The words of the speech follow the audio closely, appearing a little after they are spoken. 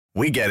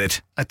We get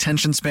it.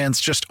 Attention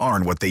spans just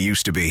aren't what they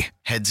used to be.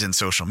 Heads in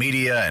social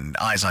media and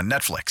eyes on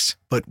Netflix.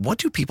 But what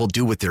do people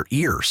do with their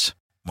ears?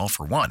 Well,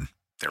 for one,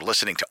 they're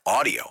listening to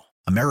audio.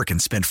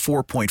 Americans spend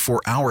 4.4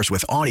 hours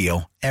with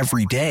audio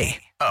every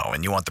day. Oh,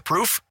 and you want the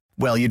proof?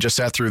 Well, you just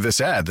sat through this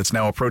ad that's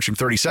now approaching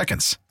 30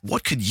 seconds.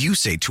 What could you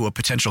say to a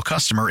potential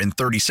customer in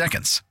 30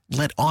 seconds?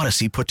 Let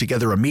Odyssey put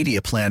together a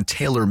media plan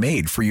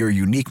tailor-made for your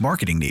unique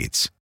marketing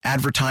needs.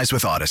 Advertise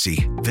with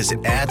Odyssey.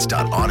 Visit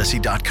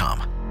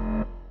ads.odyssey.com.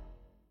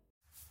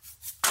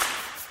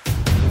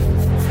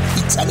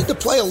 Tended to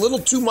play a little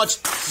too much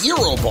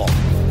hero ball.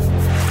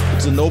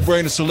 It's a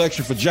no-brainer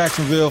selection for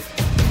Jacksonville.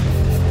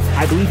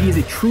 I believe he is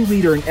a true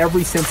leader in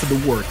every sense of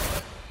the word.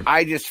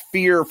 I just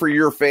fear for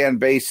your fan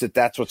base that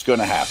that's what's going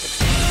to happen.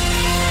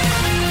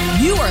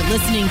 You are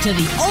listening to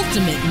the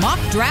Ultimate Mock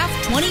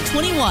Draft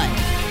 2021,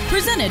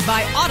 presented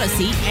by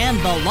Odyssey and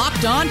the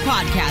Locked On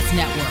Podcast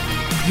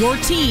Network. Your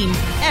team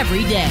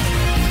every day.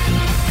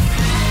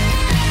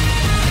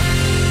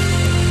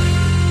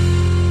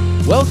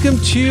 Welcome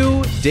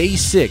to Day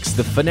 6,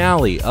 the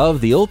finale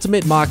of the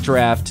Ultimate Mock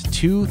Draft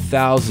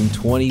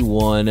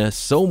 2021.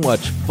 So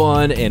much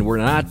fun, and we're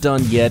not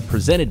done yet.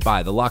 Presented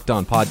by the Locked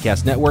On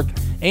Podcast Network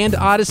and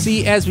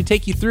Odyssey as we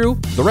take you through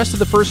the rest of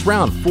the first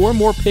round. 4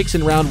 more picks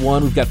in round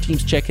 1. We've got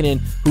teams checking in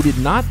who did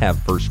not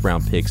have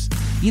first-round picks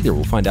either.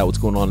 We'll find out what's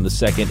going on in the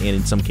second and,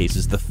 in some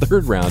cases, the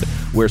third round,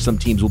 where some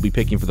teams will be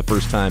picking for the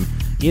first time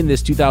in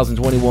this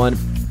 2021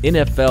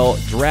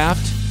 NFL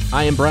Draft.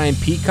 I am Brian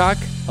Peacock.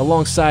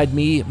 Alongside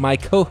me, my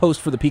co-host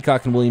for the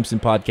Peacock and Williamson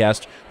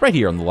podcast, right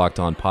here on the Locked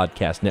On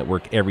Podcast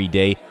Network every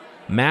day,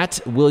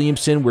 Matt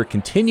Williamson. We're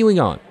continuing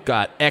on.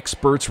 Got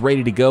experts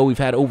ready to go. We've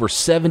had over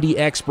 70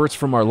 experts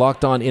from our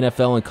Locked On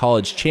NFL and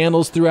college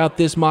channels throughout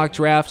this mock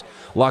draft,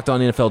 Locked On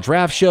NFL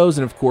draft shows,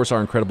 and of course our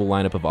incredible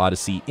lineup of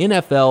Odyssey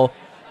NFL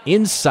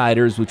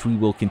insiders, which we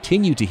will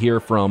continue to hear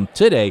from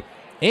today.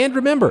 And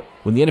remember,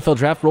 when the NFL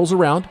draft rolls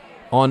around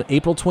on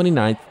April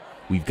 29th,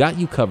 we've got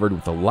you covered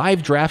with a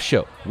live draft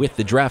show with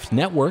the Draft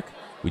Network,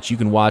 which you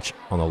can watch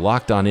on the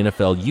Locked On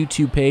NFL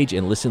YouTube page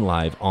and listen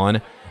live on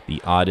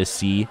the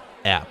Odyssey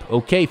app.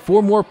 Okay,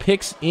 4 more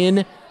picks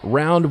in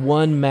round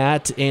 1,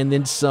 Matt, and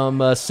then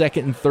some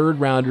second and third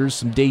rounders,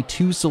 some day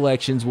 2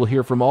 selections. We'll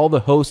hear from all the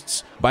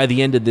hosts by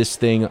the end of this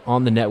thing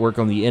on the network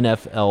on the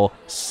NFL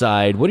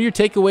side. What are your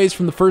takeaways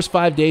from the first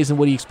 5 days, and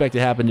what do you expect to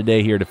happen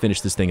today here to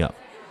finish this thing up?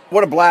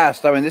 What a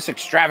blast. I mean, this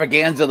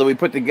extravaganza that we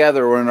put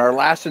together, we're in our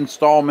last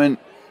installment.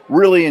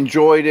 Really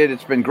enjoyed it.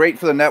 It's been great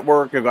for the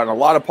network. I've gotten a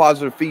lot of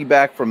positive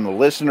feedback from the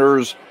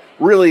listeners.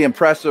 Really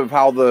impressive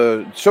how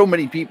so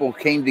many people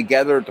came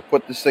together to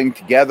put this thing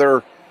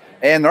together.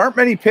 And there aren't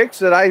many picks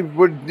that I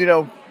would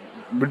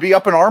be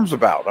up in arms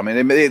about. I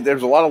mean,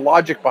 there's a lot of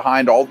logic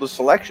behind all the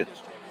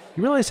selections.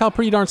 You realize how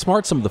pretty darn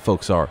smart some of the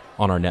folks are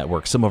on our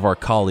network, some of our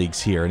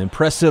colleagues here. An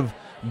impressive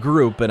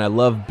group, and I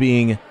love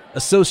being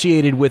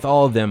associated with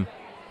all of them.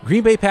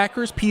 Green Bay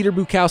Packers, Peter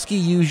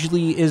Bukowski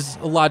usually is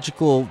a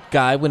logical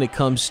guy when it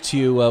comes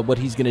to what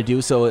he's going to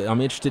do, so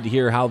I'm interested to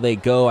hear how they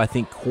go. I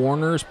think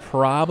corner's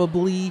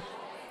probably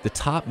the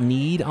top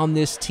need on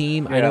this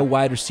team. Yeah. I know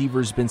wide receiver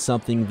has been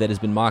something that has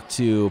been mocked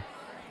to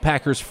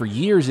Packers for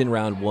years in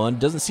round 1.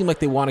 Doesn't seem like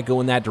they want to go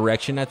in that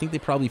direction. I think they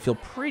probably feel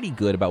pretty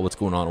good about what's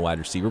going on in wide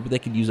receiver, but they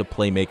could use a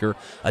playmaker,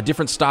 a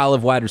different style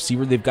of wide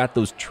receiver. They've got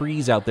those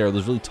trees out there,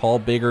 those really tall,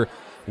 bigger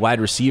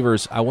wide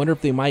receivers. I wonder if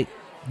they might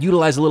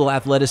utilize a little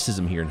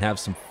athleticism here and have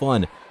some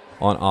fun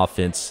on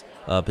offense,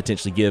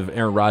 potentially give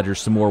Aaron Rodgers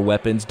some more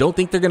weapons. Don't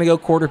think they're going to go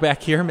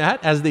quarterback here,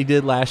 Matt, as they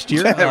did last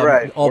year.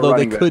 Right. Although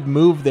they could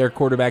move their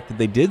quarterback that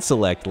they did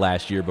select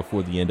last year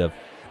before the end of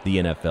the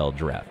NFL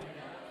draft.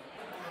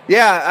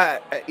 Yeah,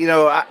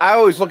 I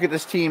always look at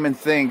this team and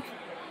think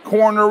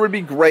corner would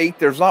be great.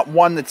 There's not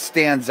one that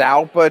stands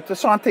out, but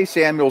Asante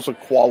Samuel's a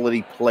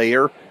quality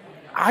player.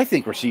 I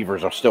think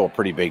receivers are still a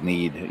pretty big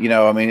need,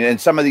 and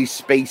some of these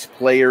space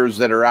players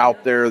that are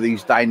out there,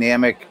 these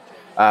dynamic,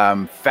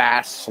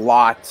 fast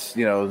slots,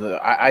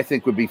 I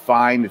think would be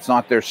fine. It's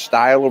not their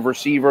style of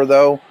receiver,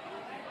 though.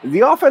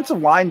 The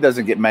offensive line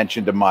doesn't get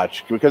mentioned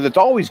much because it's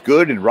always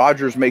good, and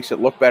Rodgers makes it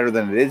look better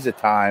than it is at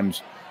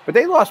times. But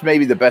they lost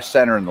maybe the best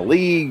center in the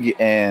league,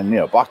 and,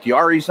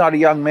 Bakhtiari's not a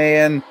young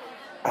man.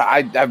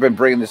 I've been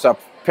bringing this up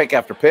pick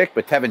after pick,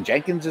 but Tevin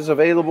Jenkins is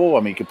available. I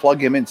mean, you could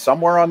plug him in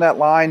somewhere on that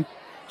line.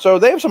 So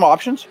they have some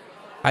options.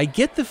 I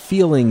get the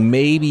feeling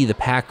maybe the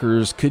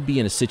Packers could be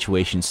in a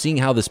situation, seeing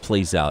how this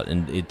plays out,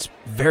 and it's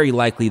very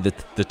likely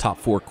that the top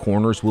 4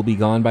 corners will be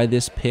gone by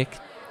this pick.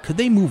 Could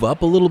they move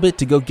up a little bit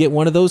to go get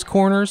one of those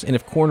corners? And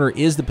if corner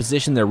is the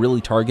position they're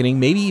really targeting,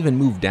 maybe even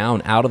move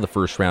down out of the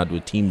first round to a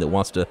team that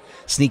wants to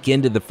sneak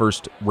into the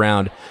first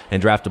round and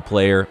draft a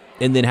player,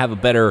 and then have a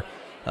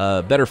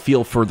better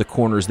feel for the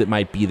corners that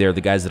might be there,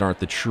 the guys that aren't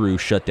the true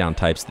shutdown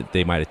types that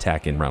they might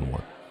attack in round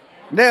 1.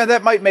 Yeah,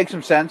 that might make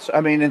some sense.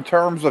 I mean, in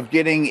terms of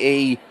getting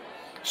a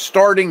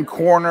starting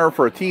corner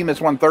for a team that's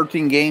won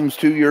 13 games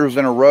 2 years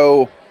in a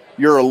row,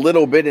 you're a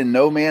little bit in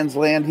no man's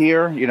land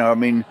here.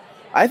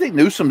 I think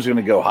Newsom's going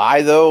to go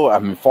high, though. I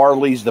mean,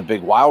 Farley's the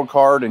big wild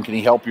card, and can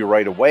he help you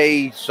right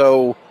away?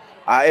 So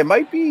it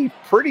might be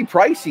pretty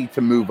pricey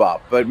to move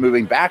up, but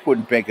moving back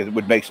would make a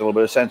little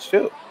bit of sense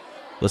too.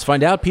 Let's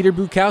find out. Peter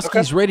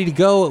Bukowski's ready to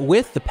go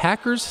with the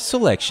Packers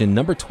selection,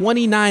 number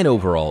 29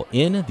 overall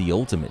in the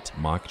Ultimate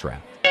Mock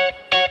Draft.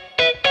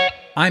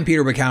 I'm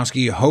Peter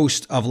Bukowski,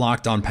 host of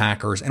Locked On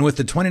Packers, and with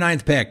the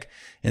 29th pick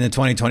in the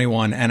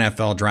 2021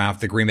 NFL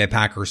Draft, the Green Bay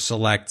Packers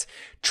select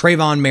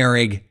Trayvon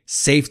Merrick,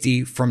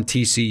 safety from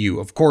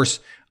TCU. Of course,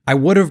 I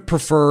would have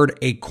preferred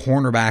a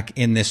cornerback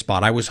in this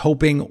spot. I was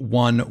hoping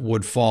one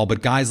would fall,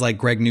 but guys like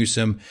Greg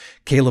Newsome,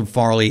 Caleb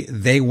Farley,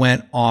 they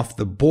went off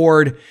the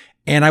board,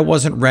 and I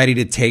wasn't ready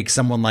to take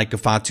someone like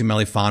Ifeatu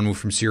Melifonwu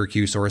from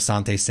Syracuse or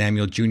Asante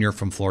Samuel Jr.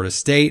 from Florida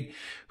State,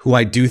 who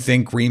I do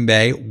think Green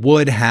Bay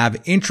would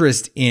have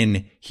interest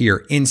in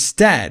here.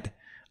 Instead,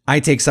 I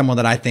take someone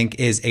that I think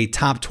is a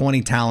top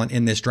 20 talent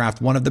in this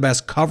draft, one of the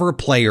best cover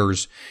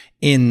players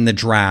in the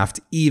draft,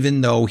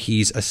 even though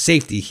he's a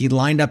safety. He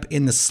lined up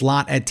in the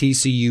slot at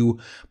TCU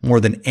more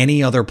than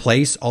any other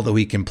place, although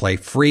he can play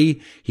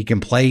free. He can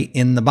play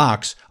in the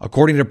box.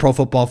 According to Pro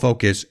Football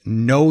Focus,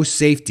 no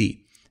safety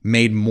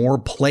made more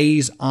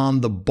plays on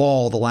the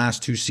ball the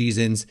last 2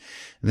 seasons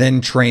than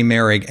Trey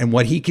Merrick. And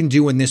what he can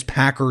do in this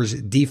Packers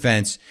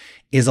defense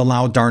is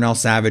allow Darnell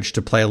Savage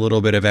to play a little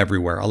bit of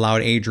everywhere,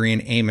 allowed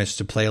Adrian Amos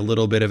to play a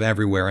little bit of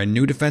everywhere. And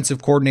new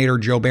defensive coordinator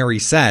Joe Barry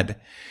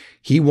said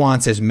he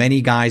wants as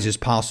many guys as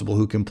possible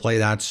who can play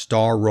that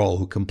star role,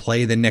 who can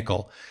play the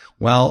nickel.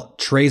 Well,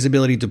 Trey's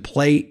ability to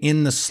play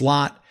in the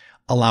slot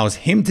allows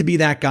him to be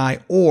that guy,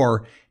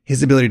 or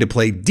his ability to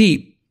play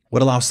deep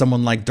would allow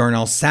someone like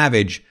Darnell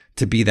Savage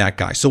to be that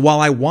guy. So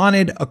while I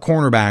wanted a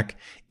cornerback,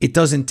 it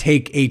doesn't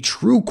take a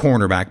true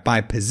cornerback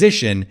by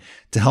position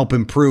to help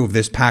improve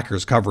this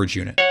Packers coverage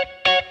unit.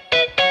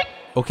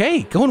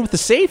 Okay, going with the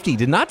safety.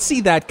 Did not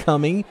see that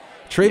coming.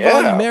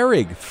 Trayvon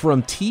Merrick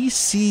from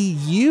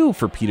TCU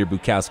for Peter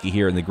Bukowski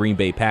here in the Green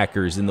Bay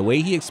Packers. And the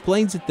way he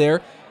explains it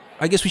there,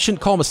 I guess we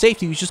shouldn't call him a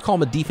safety. We should just call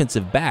him a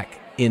defensive back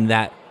in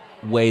that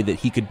way, that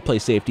he could play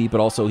safety, but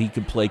also he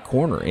could play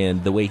corner.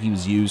 And the way he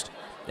was used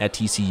at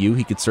TCU,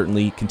 he could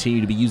certainly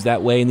continue to be used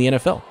that way in the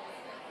NFL.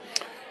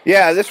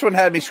 Yeah, this one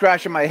had me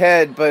scratching my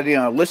head, but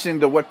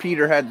listening to what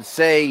Peter had to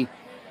say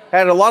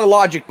had a lot of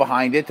logic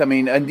behind it. I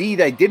mean,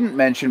 indeed, I didn't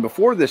mention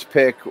before this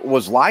pick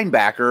was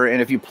linebacker,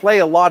 and if you play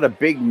a lot of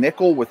big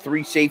nickel with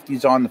 3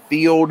 safeties on the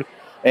field,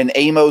 and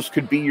Amos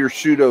could be your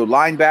pseudo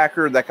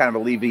linebacker, that kind of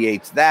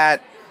alleviates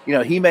that.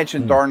 He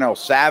mentioned Darnell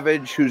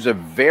Savage, who's a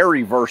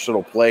very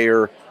versatile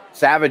player.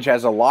 Savage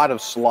has a lot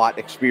of slot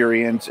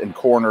experience and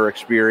corner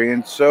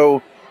experience,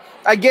 so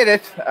I get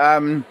it.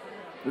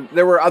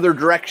 There were other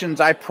directions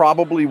I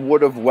probably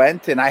would have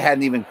went, and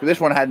this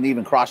one hadn't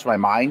even crossed my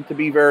mind, to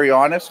be very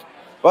honest.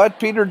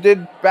 But Peter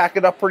did back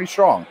it up pretty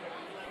strong.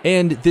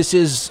 And this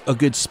is a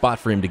good spot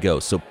for him to go.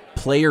 So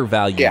player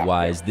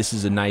value-wise, this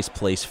is a nice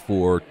place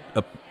for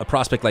a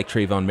prospect like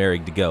Trayvon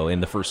Merrick to go,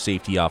 and the first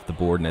safety off the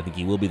board, and I think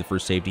he will be the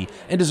first safety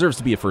and deserves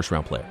to be a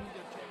first-round player.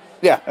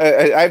 Yeah,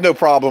 I have no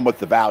problem with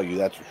the value,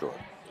 that's for sure.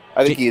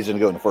 I think he is going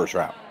to go in the first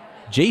round.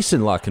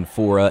 Jason La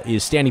Canfora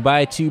is standing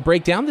by to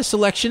break down the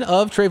selection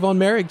of Trayvon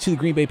Merrick to the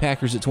Green Bay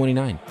Packers at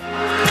 29.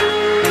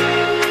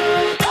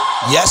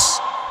 Yes,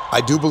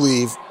 I do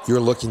believe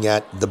you're looking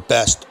at the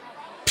best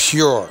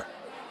pure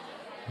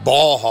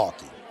ball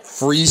hawking,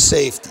 free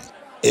safety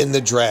in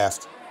the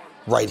draft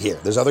right here.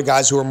 There's other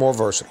guys who are more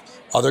versatile,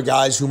 other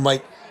guys who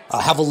might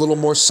have a little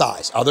more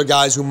size, other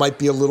guys who might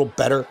be a little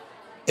better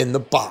in the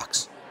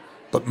box.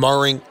 But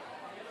Merrick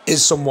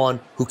is someone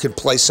who can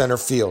play center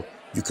field.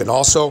 You can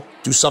also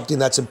do something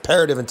that's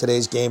imperative in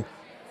today's game.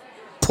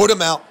 Put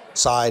him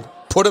outside,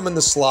 put him in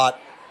the slot,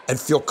 and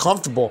feel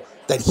comfortable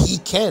that he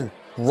can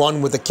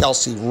run with a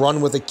Kelsey,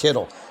 run with a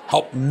Kittle,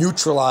 help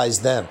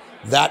neutralize them.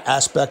 That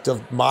aspect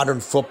of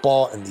modern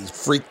football and these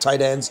freak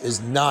tight ends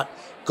is not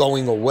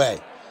going away.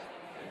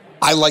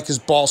 I like his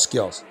ball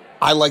skills.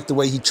 I like the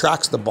way he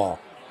tracks the ball.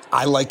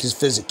 I like his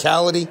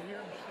physicality.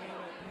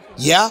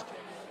 Yeah,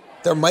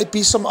 there might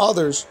be some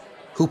others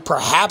who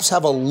perhaps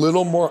have a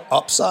little more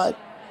upside,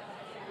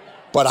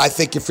 but I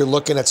think if you're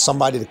looking at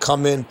somebody to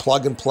come in,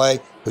 plug and play,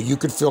 who you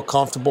could feel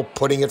comfortable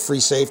putting at free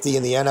safety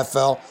in the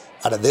NFL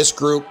out of this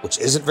group, which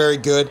isn't very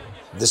good,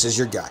 this is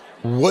your guy.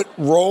 What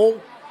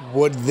role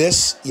would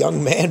this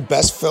young man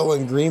best fill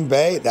in Green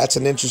Bay? That's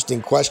an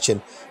interesting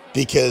question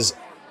because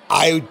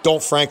I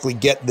don't frankly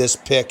get this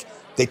pick.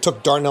 They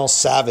took Darnell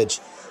Savage,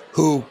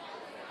 who,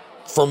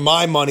 for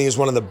my money, is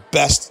one of the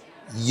best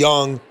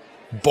young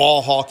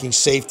ball-hawking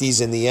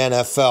safeties in the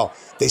NFL.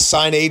 They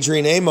signed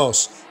Adrian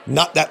Amos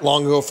not that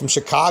long ago from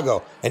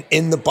Chicago, an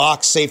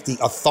in-the-box safety,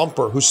 a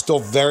thumper who's still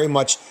very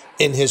much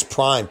in his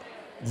prime.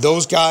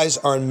 Those guys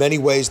are in many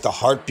ways the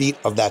heartbeat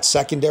of that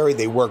secondary.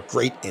 They work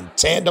great in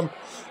tandem.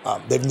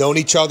 They've known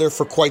each other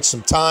for quite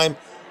some time.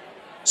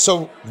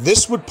 So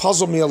this would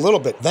puzzle me a little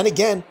bit. Then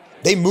again,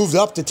 they moved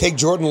up to take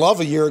Jordan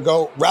Love a year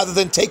ago rather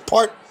than take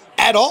part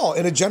at all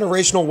in a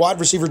generational wide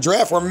receiver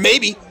draft where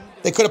maybe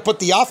they could have put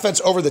the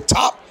offense over the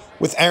top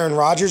with Aaron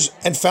Rodgers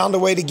and found a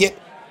way to get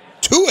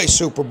to a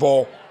Super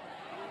Bowl.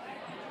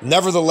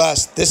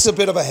 Nevertheless, this is a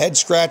bit of a head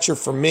scratcher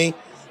for me.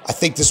 I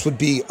think this would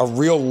be a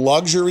real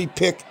luxury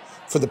pick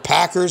for the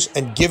Packers,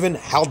 and given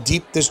how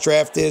deep this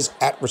draft is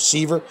at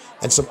receiver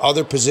and some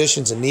other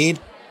positions in need,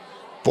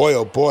 boy,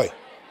 oh boy,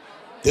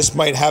 this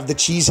might have the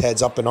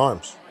cheeseheads up in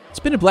arms. It's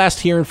been a blast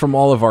hearing from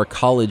all of our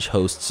college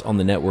hosts on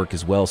the network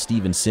as well.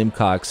 Steven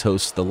Simcox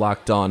hosts the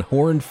Locked On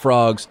Horned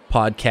Frogs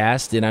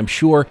podcast, and I'm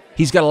sure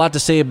he's got a lot to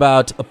say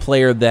about a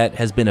player that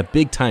has been a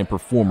big-time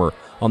performer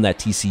on that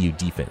TCU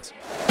defense.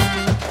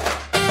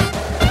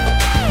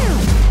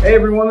 Hey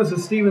everyone, this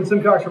is Steven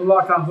Simcox from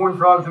Locked On Horned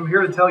Frogs. I'm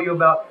here to tell you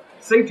about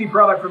safety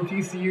product from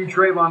TCU,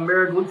 Trayvon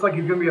Merrick. Looks like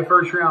he's going to be a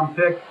first-round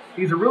pick.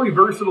 He's a really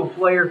versatile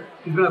player.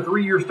 He's been a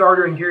 3-year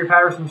starter in Gary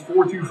Patterson's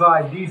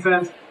 4-2-5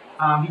 defense.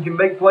 He can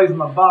make plays in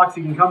the box.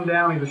 He can come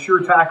down. He's a sure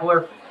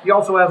tackler. He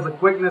also has the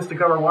quickness to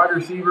cover wide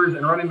receivers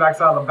and running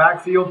backs out of the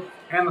backfield,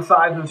 and the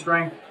size and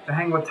strength to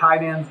hang with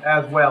tight ends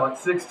as well. At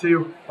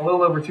 6'2", a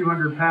little over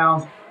 200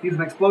 pounds. He's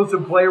an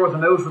explosive player with a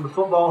nose for the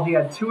football. He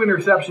had 2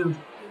 interceptions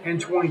in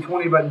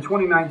 2020, but in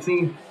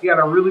 2019, he had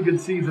a really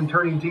good season,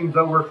 turning teams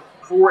over,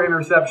 4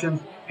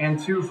 interceptions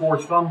and 2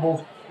 forced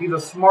fumbles. He's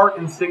a smart,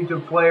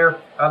 instinctive player.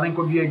 I think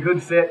would be a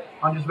good fit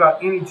on just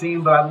about any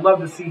team, but I'd love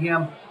to see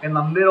him in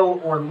the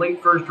middle or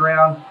late first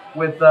round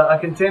with a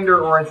contender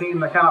or a team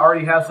that kind of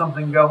already has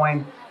something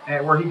going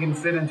where he can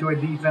fit into a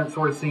defense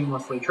sort of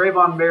seamlessly.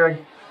 Trayvon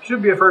Merrick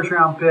should be a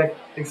first-round pick.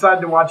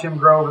 Excited to watch him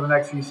grow over the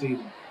next few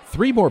seasons.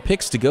 3 more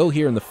picks to go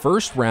here in the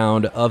first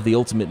round of the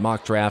Ultimate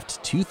Mock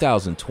Draft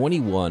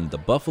 2021. The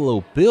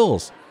Buffalo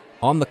Bills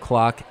on the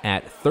clock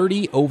at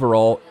 30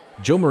 overall.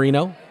 Joe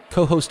Marino,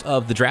 co-host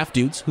of The Draft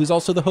Dudes, who's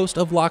also the host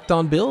of Locked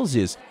On Bills,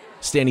 is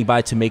standing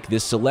by to make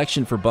this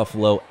selection for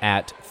Buffalo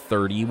at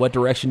 30. What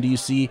direction do you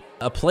see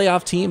a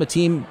playoff team, a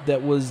team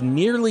that was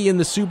nearly in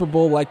the Super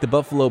Bowl like the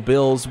Buffalo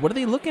Bills? What are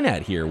they looking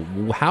at here?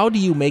 How do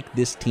you make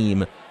this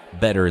team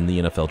better in the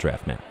NFL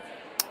draft, Matt?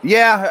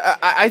 Yeah,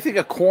 I think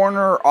a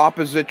corner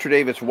opposite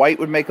Tre'Davious White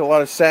would make a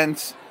lot of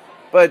sense.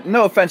 But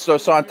no offense to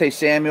Asante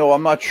Samuel,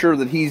 I'm not sure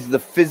that he's the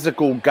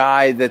physical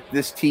guy that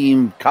this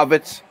team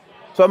covets.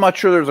 So I'm not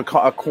sure there's a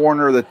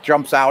corner that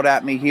jumps out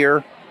at me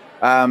here.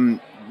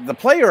 The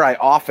player I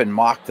often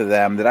mock to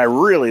them that I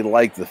really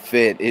like the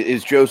fit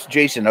is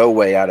Jason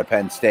Oweh out of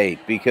Penn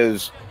State,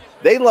 because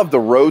they love to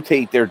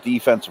rotate their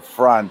defensive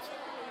front,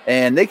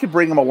 and they could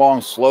bring him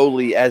along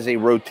slowly as a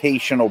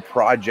rotational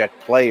project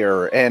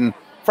player. And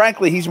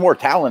frankly, he's more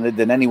talented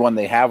than anyone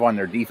they have on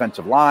their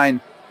defensive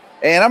line.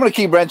 And I'm going to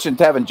keep mentioning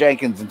Tevin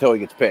Jenkins until he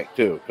gets picked,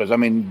 too. Because, I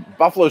mean,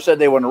 Buffalo said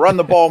they want to run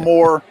the ball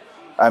more.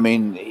 I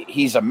mean,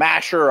 he's a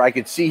masher. I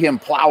could see him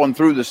plowing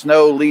through the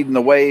snow, leading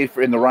the way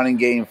in the running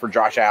game for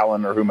Josh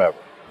Allen or whomever.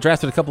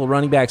 Drafted a couple of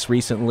running backs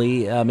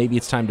recently. Maybe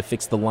it's time to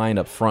fix the line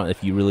up front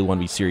if you really want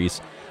to be serious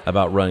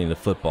about running the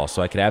football.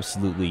 So I could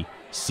absolutely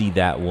see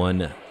that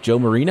one. Joe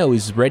Marino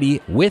is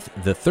ready with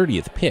the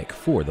 30th pick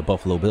for the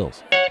Buffalo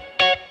Bills.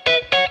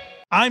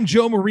 I'm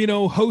Joe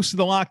Marino, host of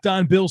the Locked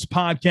On Bills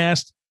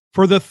podcast.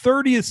 For the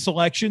 30th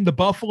selection, the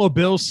Buffalo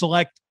Bills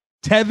select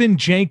Tevin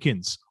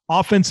Jenkins,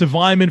 offensive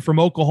lineman from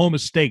Oklahoma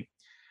State.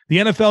 The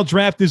NFL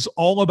draft is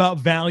all about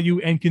value,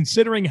 and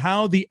considering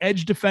how the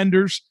edge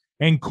defenders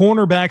and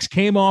cornerbacks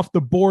came off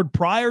the board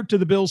prior to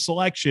the Bills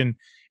selection,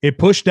 it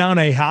pushed down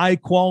a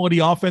high-quality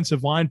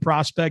offensive line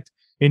prospect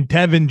in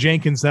Tevin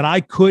Jenkins that I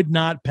could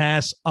not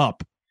pass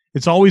up.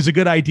 It's always a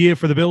good idea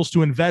for the Bills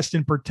to invest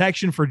in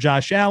protection for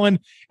Josh Allen,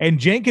 and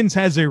Jenkins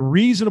has a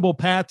reasonable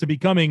path to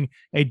becoming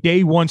a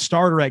day one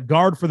starter at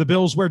guard for the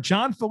Bills, where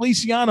John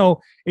Feliciano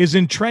is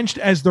entrenched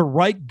as the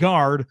right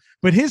guard,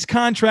 but his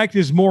contract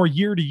is more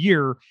year to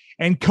year,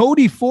 and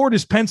Cody Ford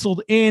is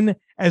penciled in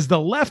as the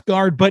left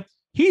guard, but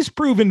he's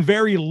proven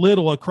very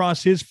little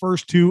across his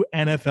first 2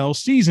 NFL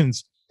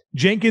seasons.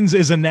 Jenkins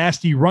is a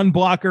nasty run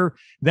blocker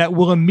that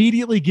will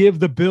immediately give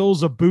the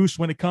Bills a boost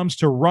when it comes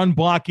to run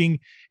blocking,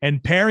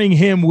 and pairing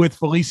him with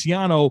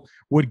Feliciano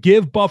would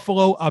give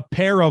Buffalo a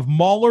pair of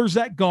maulers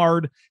at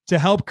guard to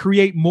help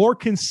create more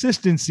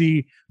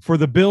consistency for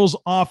the Bills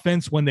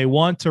offense when they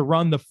want to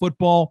run the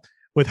football.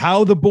 With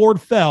how the board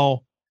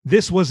fell,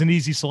 this was an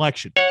easy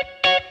selection.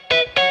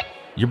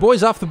 Your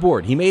boy's off the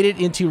board. He made it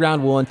into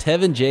round 1.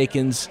 Tevin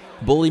Jenkins,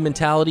 bully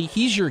mentality.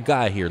 He's your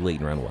guy here late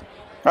in round 1.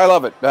 I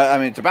love it. I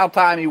mean, it's about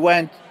time he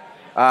went.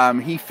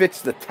 He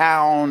fits the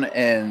town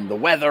and the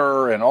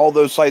weather and all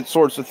those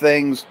sorts of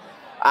things.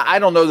 I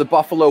don't know that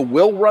Buffalo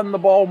will run the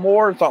ball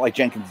more. It's not like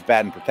Jenkins is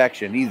bad in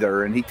protection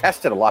either, and he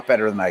tested a lot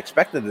better than I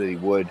expected that he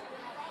would.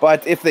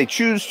 But if they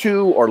choose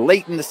to, or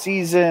late in the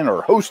season,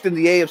 or hosting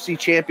the AFC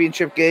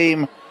Championship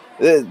game,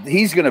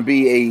 he's going to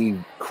be a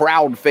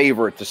crowd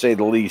favorite, to say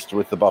the least,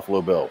 with the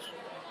Buffalo Bills.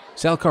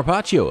 Sal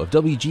Carpaccio of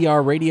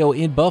WGR Radio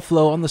in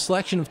Buffalo on the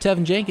selection of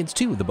Tevin Jenkins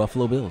to the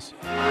Buffalo Bills.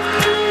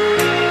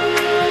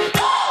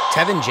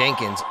 Tevin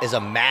Jenkins is a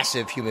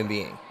massive human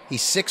being.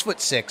 He's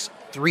 6'6",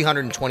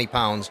 320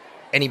 pounds,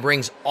 and he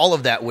brings all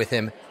of that with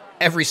him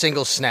every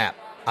single snap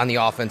on the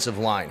offensive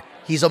line.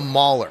 He's a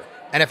mauler.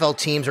 NFL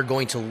teams are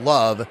going to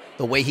love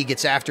the way he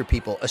gets after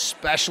people,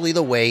 especially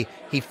the way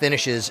he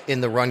finishes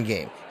in the run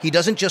game. He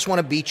doesn't just want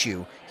to beat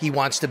you, he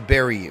wants to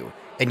bury you.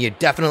 and you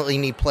definitely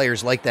need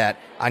players like that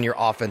on your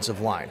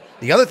offensive line.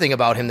 The other thing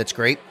about him that's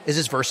great is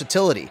his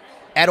versatility.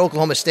 At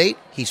Oklahoma State,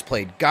 he's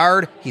played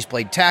guard, he's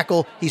played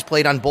tackle, he's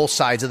played on both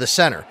sides of the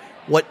center.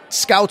 What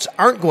scouts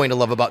aren't going to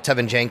love about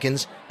Tevin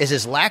Jenkins is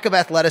his lack of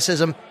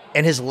athleticism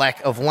and his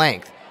lack of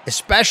length,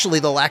 especially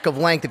the lack of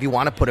length if you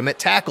want to put him at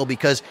tackle,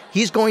 because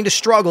he's going to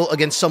struggle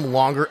against some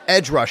longer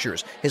edge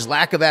rushers. His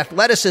lack of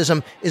athleticism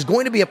is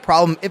going to be a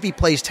problem if he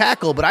plays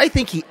tackle, but I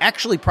think he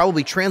actually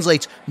probably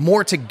translates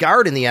more to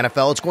guard in the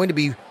NFL. It's going to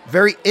be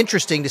very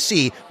interesting to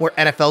see where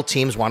NFL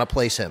teams want to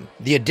place him.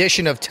 The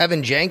addition of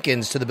Tevin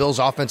Jenkins to the Bills'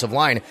 offensive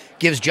line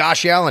gives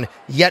Josh Allen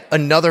yet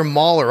another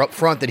mauler up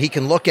front that he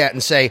can look at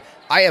and say,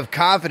 I have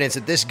confidence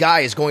that this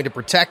guy is going to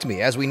protect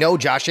me. As we know,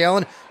 Josh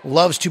Allen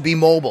loves to be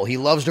mobile. He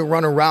loves to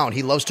run around.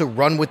 He loves to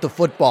run with the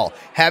football.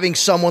 Having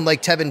someone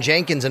like Tevin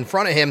Jenkins in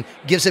front of him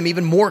gives him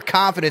even more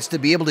confidence to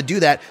be able to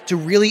do that, to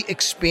really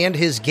expand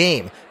his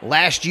game.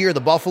 Last year, the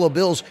Buffalo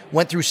Bills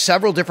went through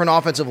several different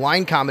offensive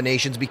line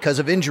combinations because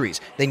of injuries.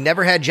 They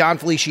never had John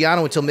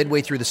Feliciano until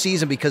midway through the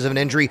season because of an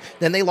injury.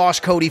 Then they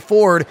lost Cody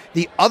Ford,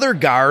 the other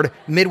guard,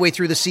 midway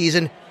through the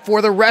season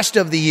for the rest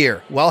of the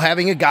year. Well,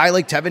 having a guy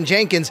like Tevin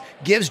Jenkins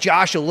gives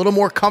Josh a little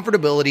more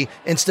comfortability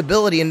and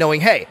stability in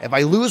knowing, hey, if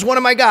I lose one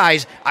of my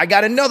guys, I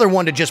got another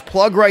one to just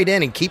plug right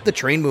in and keep the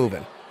train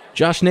moving.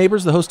 Josh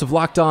Neighbors, the host of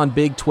Locked On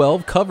Big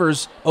 12,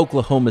 covers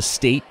Oklahoma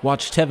State.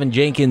 Watch Tevin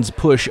Jenkins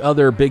push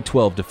other Big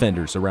 12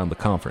 defenders around the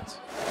conference.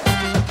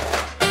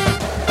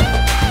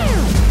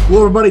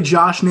 Hello, everybody.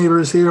 Josh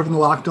Neighbors here from the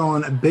Locked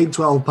On Big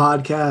 12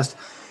 podcast.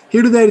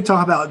 Here today to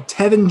talk about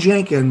Tevin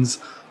Jenkins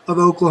of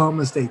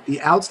Oklahoma State.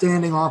 The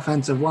outstanding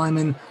offensive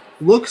lineman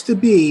looks to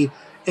be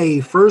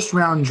a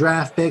first-round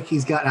draft pick.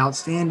 He's got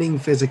outstanding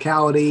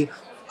physicality.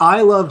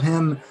 I love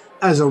him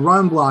as a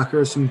run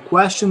blocker. Some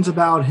questions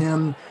about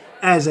him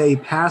as a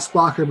pass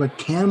blocker, but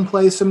can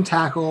play some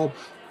tackle.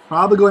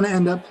 Probably going to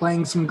end up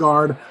playing some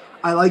guard.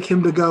 I like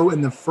him to go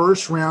in the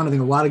first round. I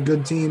think a lot of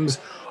good teams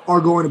are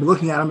going to be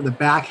looking at him at the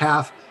back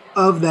half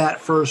of that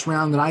first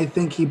round, and I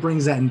think he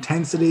brings that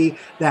intensity,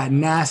 that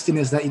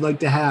nastiness that you like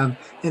to have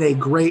in a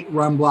great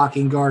run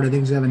blocking guard. I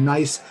think he's going to have a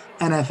nice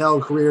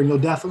NFL career, and you'll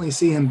definitely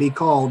see him be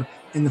called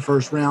in the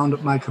first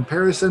round. My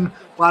comparison,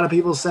 a lot of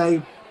people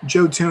say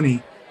Joe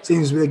Thuney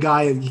seems to be the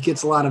guy. He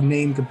gets a lot of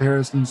name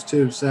comparisons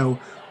too. So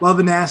love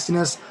the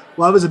nastiness,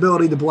 love his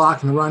ability to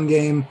block in the run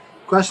game.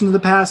 Question of the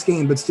pass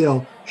game, but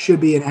still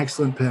should be an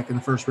excellent pick in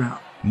the first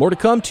round. More to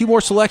come, 2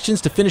 more selections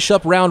to finish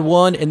up round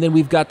 1, and then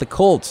we've got the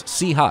Colts,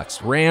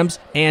 Seahawks, Rams,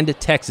 and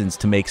Texans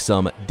to make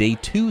some day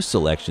 2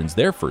 selections,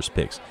 their first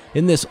picks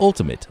in this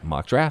ultimate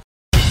mock draft.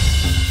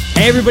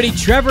 Hey everybody,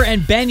 Trevor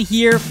and Ben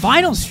here.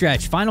 Final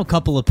stretch, final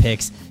couple of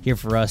picks here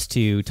for us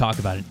to talk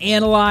about and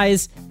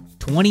analyze.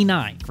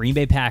 29, Green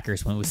Bay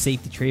Packers went with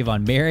safety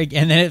Trayvon Merrick,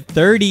 and then at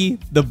 30,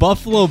 the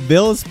Buffalo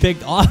Bills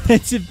picked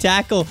offensive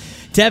tackle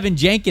Tevin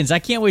Jenkins. I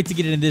can't wait to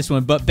get into this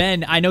one, but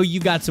Ben, I know you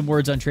got some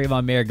words on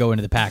Trayvon Merrick going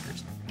to the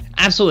Packers.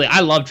 Absolutely. I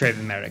love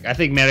Trayvon Merrick. I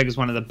think Merrick is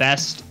one of the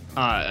best,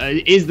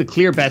 is the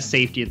clear best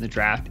safety in the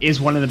draft,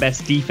 is one of the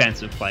best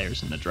defensive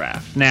players in the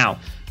draft. Now,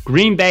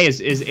 Green Bay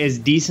is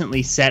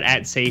decently set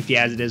at safety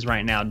as it is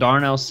right now.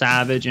 Darnell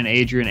Savage and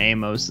Adrian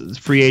Amos,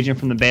 free agent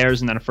from the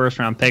Bears and then a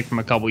first-round pick from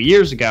a couple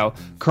years ago,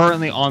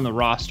 currently on the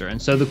roster.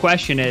 And so the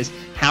question is,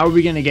 how are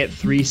we going to get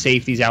 3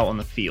 safeties out on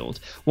the field?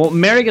 Well,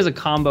 Merrick is a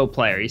combo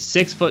player. He's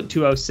 6',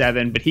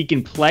 207, but he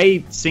can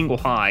play single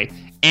high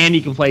and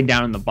he can play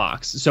down in the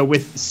box. So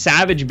with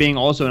Savage being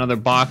also another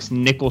box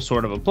nickel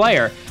sort of a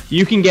player,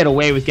 you can get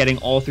away with getting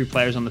all 3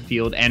 players on the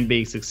field and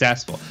being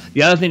successful.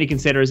 The other thing to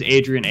consider is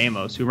Adrian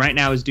Amos, who right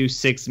now is due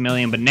 $6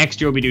 million, but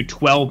next year will be due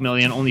 $12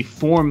 million, only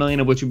 $4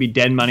 million of which would be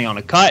dead money on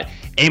a cut.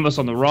 Amos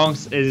on the wrong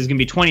is going to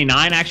be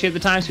 29 actually at the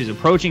time, so he's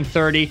approaching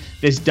 30.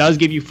 This does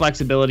give you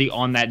flexibility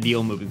on that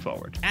deal moving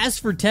forward. As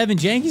for Tevin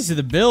Jenkins to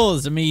the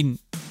Bills, I mean,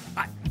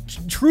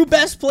 true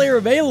best player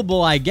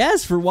available, I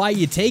guess, for why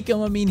you take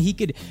him. I mean, he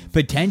could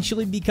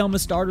potentially become a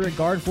starter at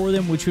guard for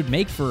them, which would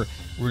make for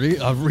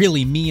a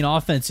really mean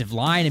offensive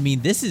line. I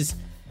mean, this is...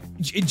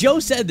 Joe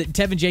said that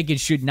Tevin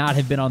Jenkins should not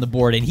have been on the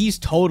board, and he's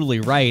totally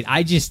right.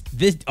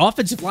 This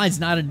offensive line is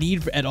not a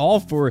need at all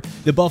for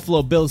the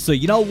Buffalo Bills. So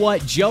you know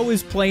what? Joe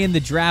is playing the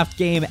draft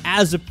game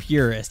as a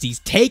purist. He's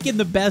taking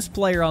the best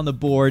player on the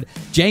board.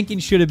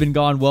 Jenkins should have been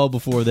gone well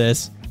before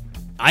this.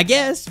 I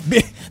guess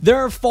there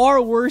are far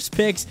worse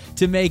picks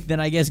to make than,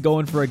 I guess,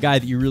 going for a guy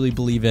that you really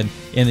believe in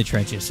the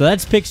trenches. So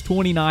that's picks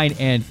 29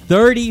 and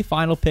 30.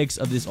 Final picks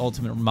of this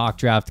ultimate mock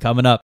draft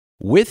coming up.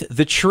 With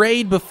the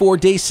trade before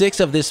day 6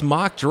 of this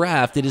mock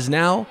draft, it is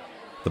now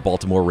the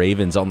Baltimore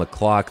Ravens on the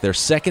clock. Their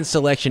second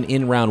selection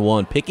in round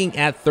 1, picking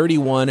at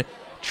 31,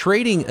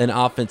 trading an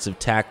offensive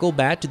tackle.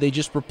 Bat, do they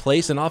just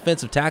replace an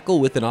offensive tackle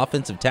with an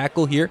offensive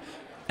tackle here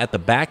at the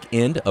back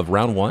end of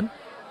round 1?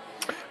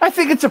 I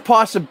think it's a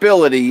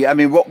possibility. I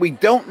mean, what we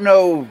don't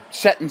know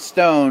set in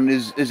stone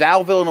is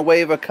Al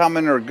Villanueva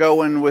coming or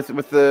going with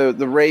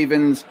the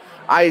Ravens.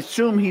 I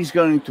assume he's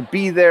going to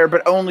be there,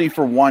 but only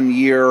for 1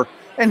 year.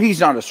 And he's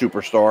not a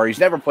superstar. He's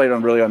never played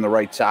really on the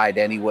right side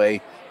anyway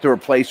to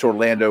replace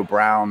Orlando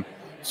Brown.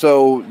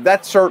 So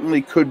that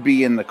certainly could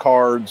be in the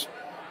cards.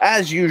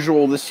 As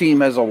usual, this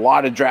team has a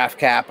lot of draft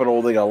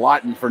capital. They got a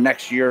lot for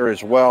next year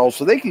as well,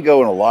 so they can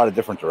go in a lot of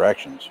different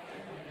directions.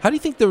 How do you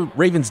think the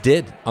Ravens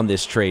did on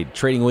this trade,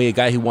 trading away a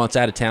guy who wants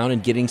out of town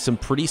and getting some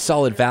pretty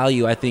solid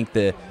value? I think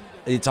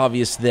it's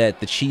obvious that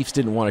the Chiefs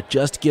didn't want to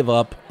just give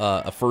up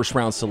a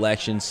first-round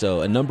selection,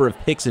 so a number of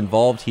picks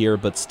involved here,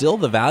 but still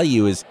the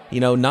value is,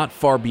 not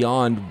far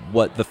beyond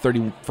what the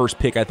 31st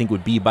pick I think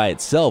would be by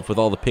itself with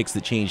all the picks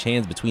that change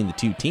hands between the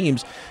two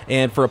teams.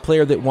 And for a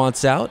player that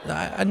wants out,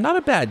 not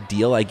a bad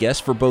deal, I guess,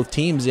 for both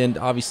teams, and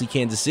obviously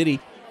Kansas City.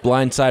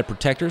 Blindside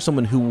protector,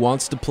 someone who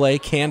wants to play,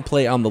 can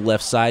play on the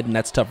left side, and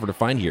that's tougher to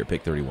find here at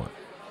pick 31.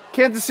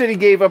 Kansas City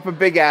gave up a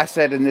big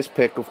asset in this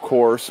pick, of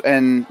course,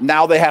 and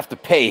now they have to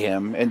pay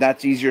him, and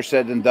that's easier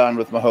said than done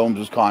with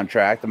Mahomes'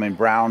 contract. I mean,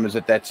 Brown is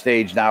at that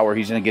stage now where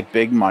he's going to get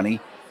big money.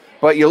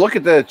 But you look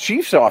at the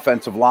Chiefs'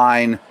 offensive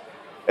line,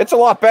 it's a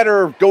lot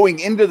better going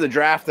into the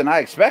draft than I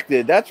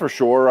expected, that's for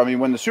sure. I mean,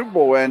 when the Super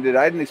Bowl ended,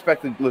 I didn't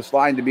expect this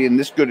line to be in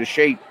this good a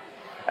shape.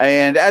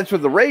 And as for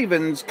the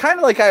Ravens, kind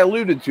of like I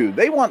alluded to,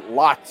 they want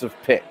lots of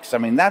picks. I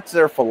mean, that's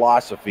their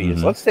philosophy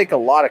is let's take a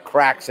lot of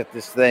cracks at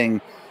this thing.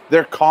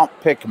 They're comp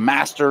pick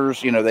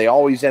masters. They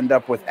always end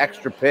up with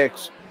extra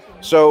picks.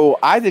 So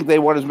I think they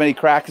want as many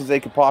cracks as they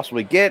could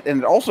possibly get.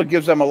 And it also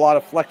gives them a lot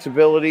of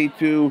flexibility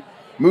to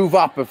move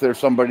up if there's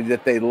somebody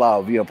that they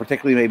love,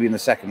 particularly maybe in the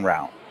second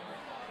round.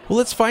 Well,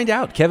 let's find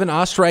out. Kevin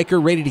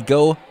Ostreicher ready to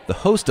go, the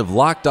host of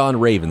Locked On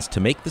Ravens, to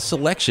make the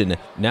selection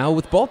now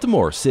with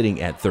Baltimore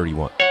sitting at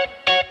 31.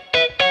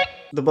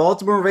 The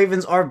Baltimore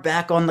Ravens are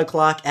back on the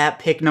clock at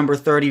pick number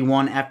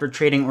 31 after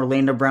trading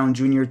Orlando Brown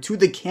Jr. to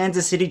the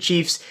Kansas City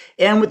Chiefs.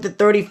 And with the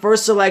 31st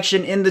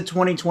selection in the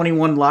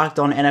 2021 Locked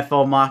On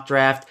NFL Mock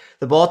Draft,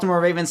 the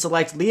Baltimore Ravens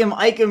select Liam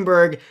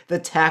Eichenberg, the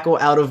tackle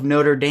out of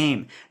Notre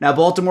Dame. Now,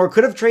 Baltimore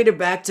could have traded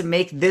back to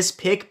make this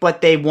pick,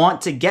 but they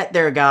want to get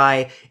their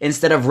guy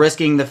instead of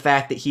risking the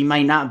fact that he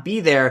might not be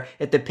there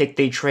at the pick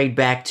they trade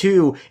back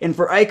to. And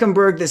for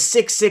Eichenberg, the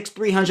 6'6",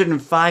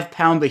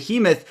 305-pound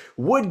behemoth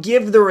would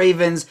give the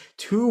Ravens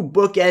two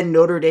bookend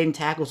Notre Dame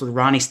tackles, with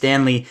Ronnie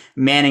Stanley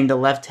manning the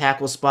left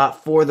tackle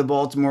spot for the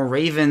Baltimore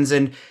Ravens.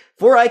 And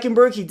for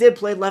Eichenberg, he did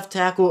play left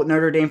tackle at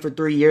Notre Dame for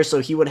 3 years,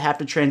 so he would have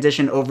to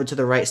transition over to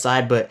the right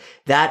side, but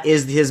that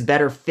is his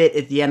better fit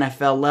at the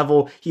NFL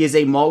level. He is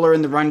a mauler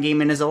in the run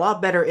game and is a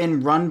lot better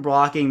in run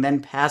blocking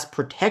than pass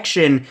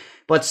protection,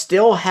 but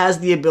still has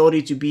the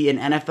ability to be an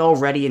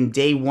NFL-ready and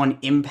day one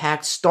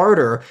impact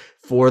starter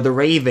for the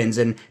Ravens.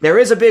 And there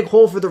is a big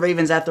hole for the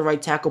Ravens at the right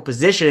tackle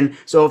position,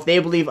 so if they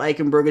believe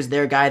Eichenberg is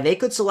their guy, they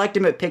could select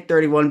him at pick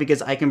 31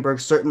 because Eichenberg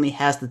certainly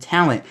has the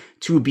talent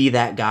to be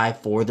that guy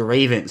for the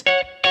Ravens.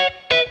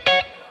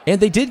 And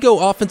they did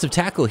go offensive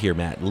tackle here,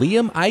 Matt.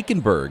 Liam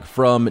Eichenberg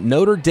from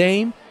Notre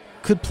Dame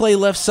could play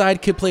left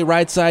side, could play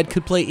right side,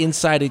 could play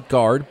inside at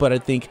guard, but I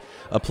think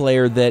a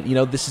player that,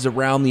 this is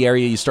around the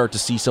area you start to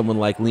see someone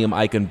like Liam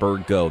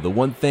Eichenberg go. The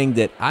one thing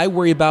that I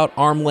worry about,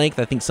 arm length,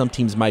 I think some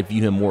teams might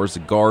view him more as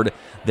a guard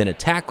than a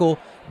tackle,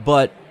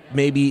 but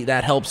maybe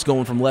that helps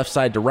going from left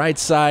side to right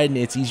side, and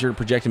it's easier to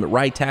project him at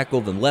right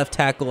tackle than left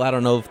tackle. I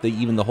don't know if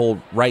even the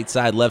whole right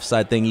side, left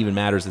side thing even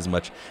matters as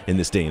much in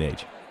this day and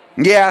age.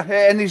 Yeah,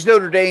 and these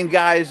Notre Dame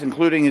guys,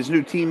 including his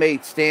new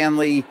teammate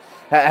Stanley,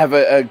 have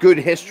a good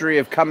history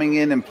of coming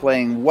in and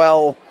playing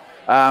well.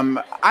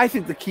 I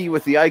think the key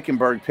with the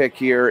Eichenberg pick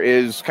here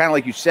is kind of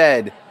like you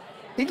said,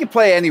 he can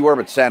play anywhere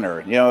but center,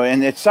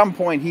 and at some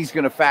point he's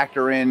going to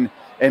factor in,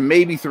 and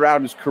maybe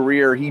throughout his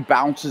career he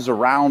bounces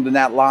around in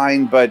that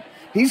line, but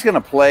he's going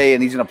to play,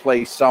 and he's going to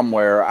play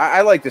somewhere.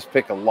 I like this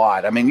pick a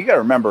lot. I mean, you got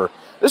to remember,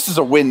 this is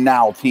a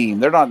win-now team.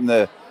 They're not in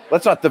the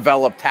let's not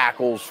develop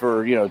tackles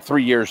for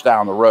 3 years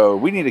down the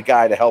road. We need a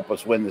guy to help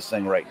us win this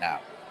thing right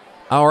now.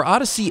 Our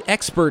Odyssey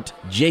expert,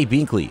 Jay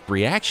Binkley,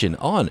 reaction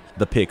on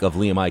the pick of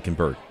Liam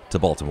Eichenberg to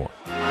Baltimore.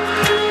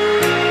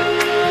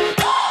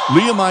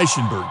 Liam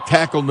Eichenberg,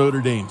 tackle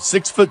Notre Dame,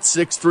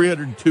 6'6",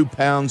 302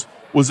 pounds,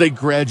 was a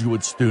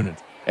graduate student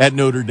at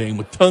Notre Dame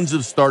with tons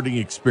of starting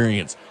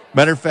experience.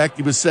 Matter of fact,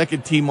 he was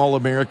second-team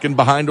All-American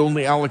behind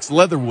only Alex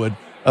Leatherwood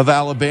of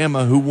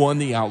Alabama, who won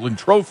the Outland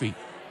Trophy.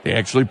 They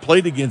actually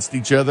played against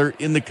each other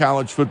in the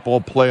college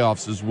football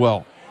playoffs as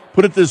well.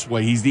 Put it this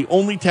way, he's the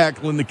only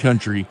tackle in the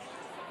country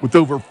with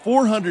over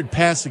 400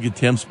 passing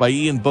attempts by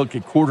Ian Book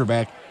at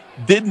quarterback,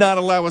 did not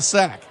allow a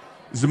sack.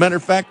 As a matter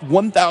of fact,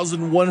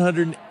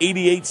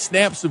 1,188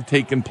 snaps have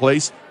taken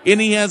place,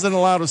 and he hasn't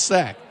allowed a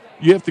sack.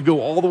 You have to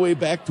go all the way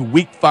back to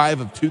week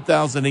 5 of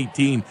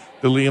 2018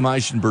 that Liam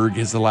Eichenberg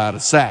has allowed a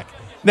sack.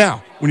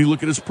 Now, when you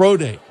look at his pro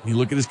day, when you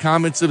look at his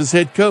comments of his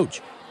head coach,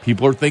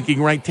 people are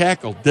thinking right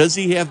tackle. Does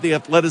he have the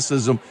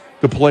athleticism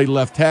to play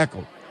left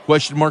tackle?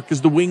 Question mark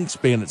is the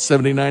wingspan at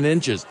 79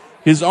 inches.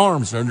 His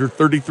arms under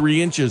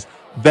 33 inches.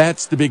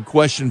 That's the big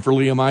question for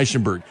Liam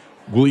Eichenberg.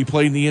 Will he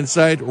play in the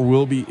inside, or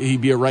will he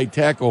be a right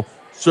tackle?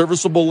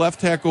 Serviceable left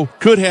tackle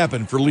could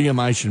happen for Liam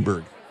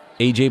Eichenberg.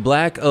 AJ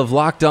Black of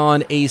Locked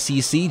On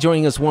ACC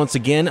joining us once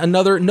again.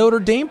 Another Notre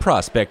Dame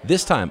prospect,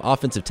 this time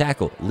offensive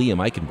tackle Liam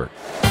Eichenberg.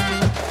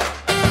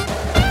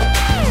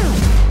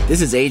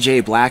 This is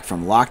AJ Black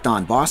from Locked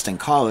On Boston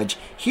College,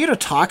 here to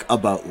talk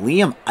about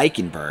Liam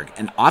Eichenberg,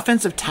 an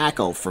offensive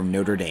tackle from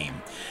Notre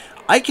Dame.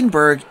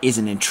 Eichenberg is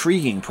an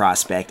intriguing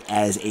prospect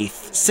as a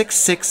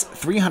 6'6",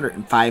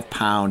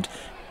 305-pound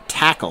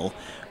tackle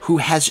who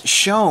has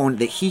shown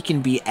that he can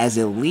be as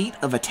elite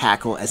of a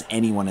tackle as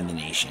anyone in the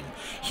nation.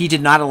 He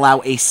did not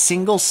allow a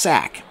single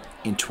sack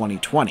in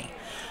 2020.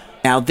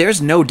 Now,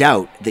 there's no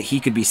doubt that he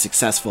could be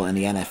successful in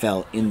the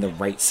NFL in the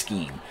right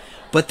scheme,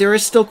 but there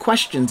is still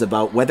questions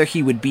about whether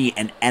he would be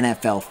an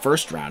NFL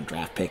first-round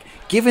draft pick,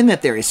 given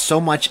that there is so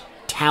much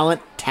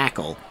talent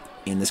tackle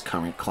in this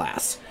current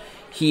class.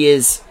 He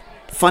is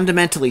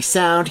fundamentally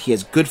sound, he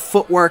has good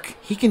footwork,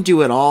 he can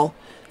do it all.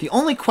 The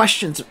only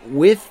questions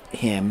with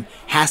him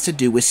has to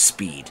do with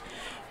speed.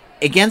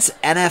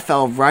 Against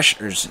NFL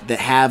rushers that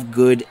have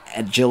good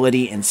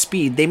agility and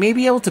speed, they may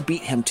be able to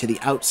beat him to the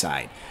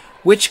outside,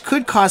 which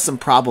could cause some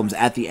problems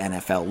at the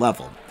NFL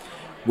level.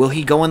 Will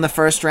he go in the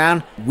first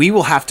round? We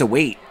will have to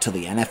wait till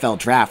the NFL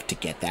draft to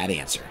get that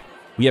answer.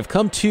 We have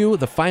come to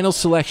the final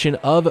selection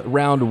of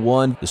round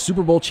one. The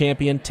Super Bowl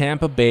champion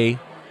Tampa Bay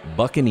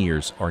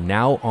Buccaneers are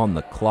now on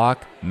the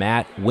clock.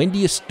 Matt, when do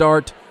you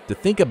start to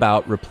think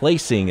about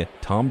replacing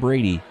Tom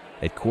Brady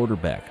at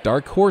quarterback?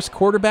 Dark horse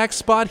quarterback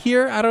spot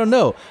here? I don't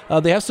know.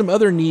 They have some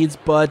other needs,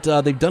 but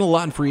they've done a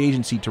lot in free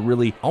agency to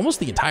really, almost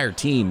the entire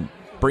team,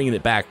 bringing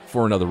it back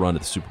for another run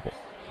at the Super Bowl.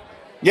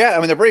 Yeah, I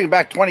mean, they're bringing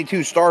back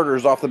 22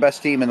 starters off the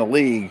best team in the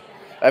league.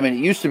 I mean,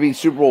 it used to be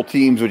Super Bowl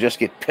teams would just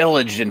get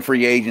pillaged in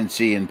free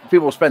agency, and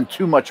people spend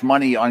too much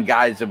money on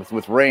guys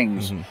with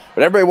rings. Mm-hmm.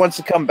 But everybody wants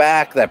to come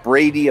back. That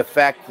Brady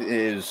effect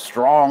is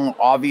strong,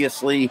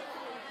 obviously.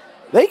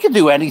 They could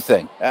do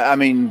anything. I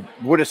mean,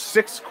 would a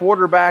sixth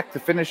quarterback to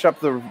finish up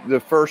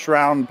the first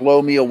round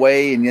blow me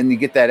away, and then you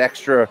get that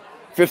extra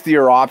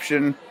fifth-year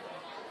option?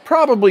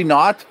 Probably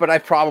not, but I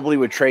probably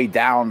would trade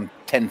down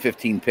 10,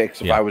 15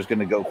 picks if I was going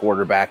to go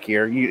quarterback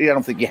here. I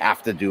don't think you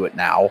have to do it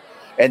now.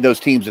 And those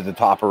teams at the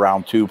top of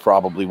round 2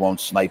 probably won't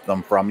snipe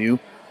them from you.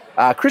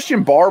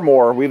 Christian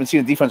Barmore, we haven't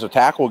seen a defensive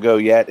tackle go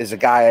yet, is a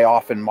guy I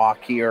often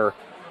mock here.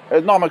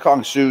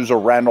 Namakong Sue's a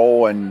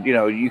rental, and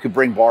you could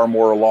bring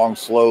Barmore along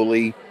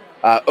slowly.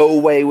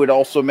 Owe would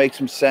also make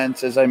some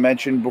sense, as I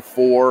mentioned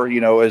before,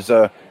 as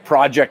a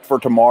project for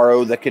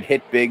tomorrow that could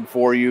hit big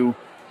for you.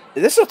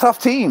 This is a tough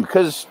team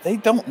because they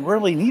don't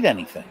really need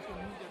anything.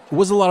 It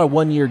was a lot of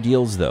one-year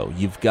deals, though.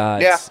 You've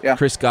got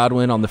Chris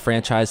Godwin on the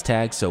franchise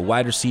tag, so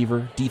wide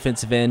receiver,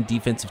 defensive end,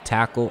 defensive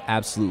tackle,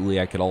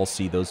 absolutely. I could all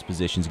see those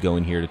positions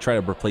going here to try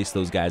to replace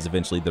those guys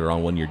eventually that are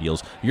on one-year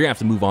deals. You're going to have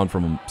to move on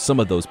from some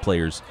of those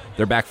players.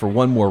 They're back for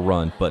one more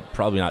run, but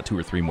probably not 2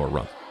 or 3 more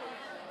runs.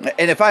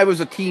 And if I was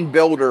a team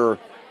builder,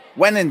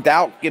 when in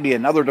doubt, give me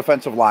another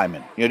defensive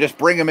lineman. Just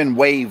bring them in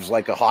waves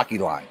like a hockey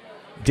line.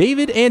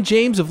 David and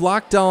James of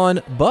Locked On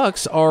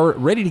Bucks are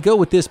ready to go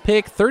with this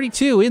pick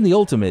 32 in the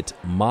Ultimate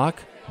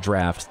Mock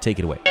Draft. Take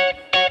it away.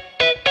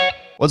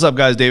 What's up,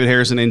 guys? David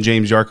Harrison and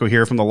James Yarko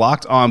here from the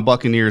Locked On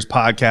Buccaneers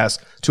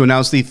podcast to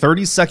announce the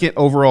 32nd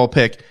overall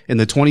pick in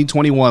the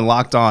 2021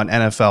 Locked On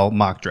NFL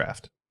Mock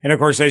Draft. And of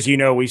course, as you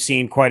know, we've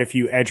seen quite a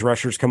few edge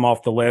rushers come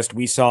off the list.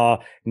 We saw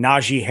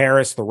Najee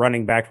Harris, the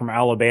running back from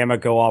Alabama,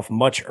 go off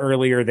much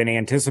earlier than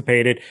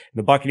anticipated.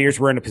 The Buccaneers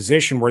were in a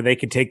position where they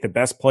could take the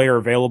best player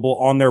available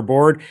on their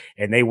board,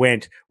 and they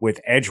went with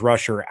edge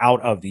rusher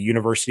out of the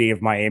University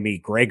of Miami,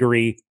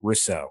 Gregory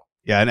Rousseau.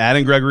 Yeah, and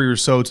adding Gregory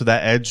Rousseau to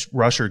that edge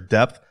rusher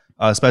depth,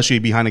 especially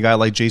behind a guy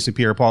like Jason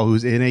Pierre-Paul,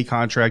 who's in a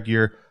contract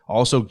year,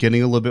 also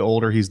getting a little bit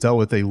older. He's dealt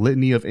with a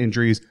litany of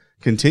injuries,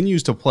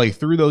 continues to play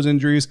through those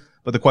injuries.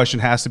 But the question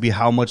has to be,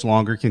 how much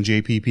longer can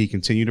JPP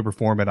continue to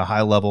perform at a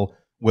high level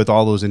with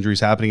all those injuries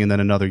happening and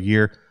then another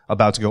year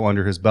about to go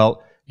under his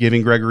belt?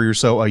 Giving Gregory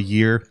Rousseau a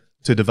year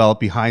to develop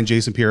behind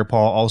Jason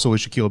Pierre-Paul, also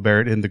with Shaquille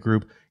Barrett in the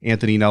group,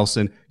 Anthony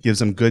Nelson,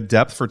 gives him good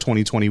depth for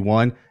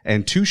 2021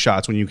 and 2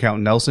 shots when you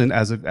count Nelson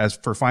as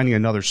for finding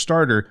another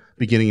starter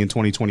beginning in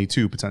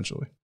 2022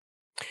 potentially.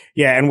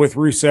 Yeah, and with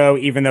Rousseau,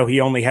 even though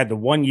he only had the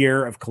 1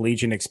 year of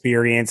collegiate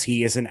experience,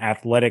 he is an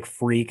athletic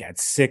freak at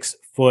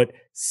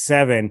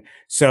 6'7".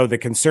 So the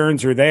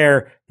concerns are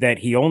there that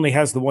he only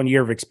has the 1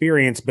 year of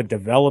experience, but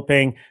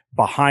developing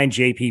behind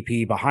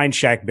JPP, behind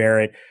Shaq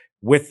Barrett,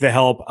 with the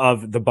help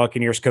of the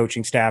Buccaneers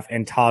coaching staff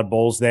and Todd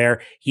Bowles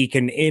there, he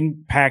can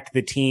impact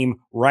the team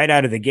right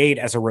out of the gate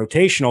as a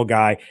rotational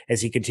guy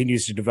as he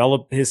continues to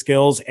develop his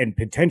skills and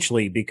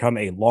potentially become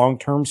a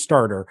long-term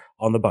starter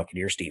on the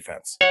Buccaneers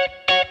defense.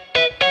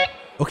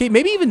 Okay,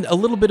 maybe even a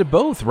little bit of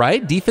both,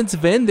 right?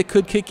 Defensive end that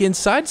could kick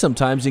inside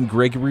sometimes in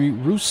Gregory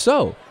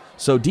Rousseau.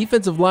 So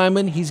defensive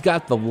lineman, he's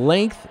got the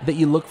length that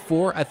you look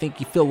for. I think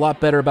you feel a lot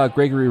better about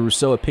Gregory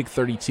Rousseau at pick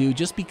 32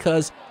 just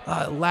because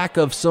lack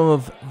of some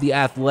of the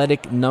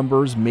athletic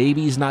numbers.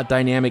 Maybe he's not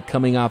dynamic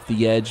coming off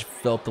the edge.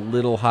 Felt a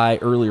little high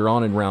earlier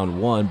on in round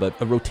 1, but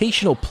a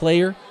rotational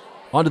player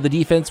onto the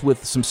defense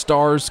with some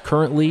stars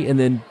currently and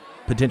then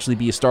potentially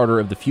be a starter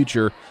of the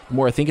future. The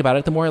more I think about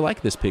it, the more I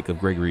like this pick of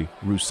Gregory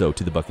Rousseau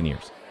to the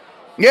Buccaneers.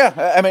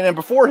 Yeah, I mean, and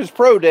before his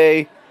pro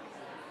day,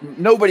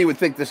 nobody would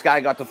think this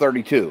guy got to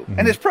 32.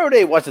 And his pro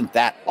day wasn't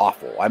that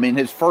awful. I mean,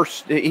 his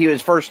first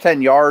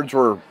 10 yards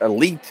were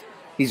elite.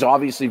 He's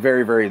obviously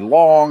very, very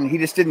long. He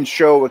just didn't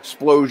show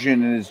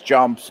explosion in his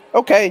jumps.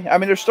 Okay, I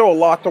mean, there's still a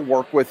lot to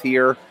work with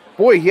here.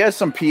 Boy, he has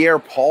some Pierre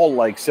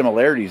Paul-like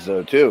similarities,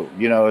 though, too.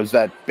 You know, as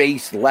that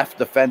base left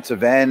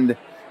defensive end.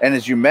 And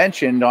as you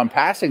mentioned, on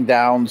passing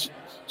downs,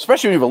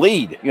 especially when you have a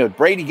lead, you know,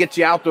 Brady gets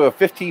you out to a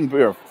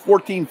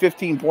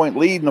 15-point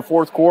lead in the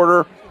fourth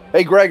quarter.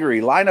 Hey,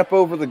 Gregory, line up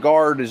over the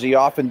guard as he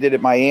often did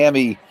at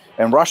Miami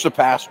and rush the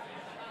pass.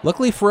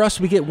 Luckily for us,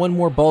 we get one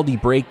more Baldy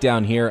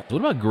breakdown here. What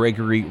about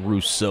Gregory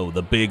Rousseau,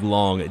 the big,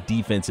 long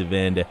defensive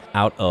end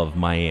out of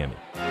Miami?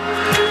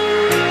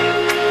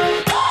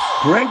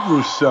 Greg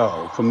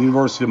Rousseau from the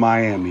University of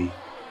Miami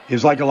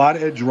is like a lot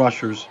of edge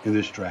rushers in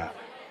this draft.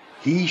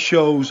 He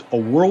shows a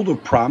world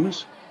of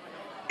promise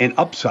and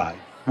upside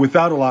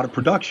without a lot of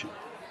production.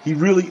 He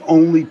really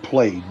only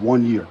played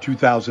 1 year,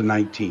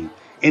 2019.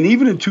 And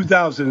even in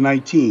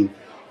 2019,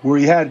 where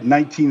he had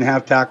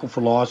 19.5 tackle for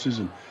losses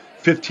and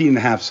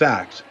 15.5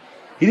 sacks,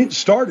 he didn't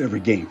start every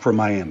game for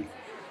Miami.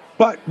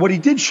 But what he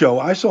did show,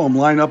 I saw him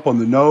line up on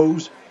the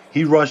nose.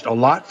 He rushed a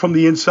lot from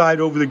the inside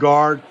over the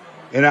guard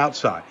and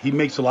outside. He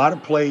makes a lot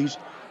of plays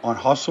on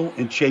hustle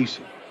and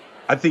chasing.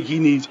 I think he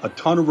needs a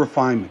ton of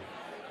refinement.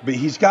 But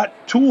he's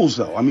got tools,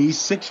 though. I mean, he's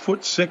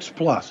 6'6"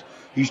 plus.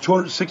 He's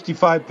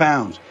 265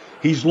 pounds.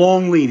 He's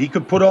long, lean. He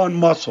could put on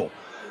muscle.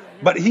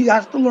 But he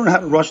has to learn how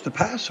to rush the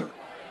passer.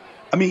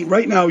 I mean,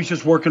 right now he's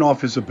just working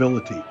off his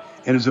ability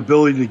and his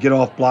ability to get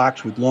off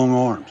blocks with long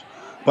arms.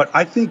 But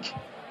I think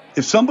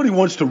if somebody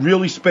wants to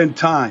really spend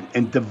time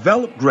and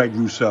develop Greg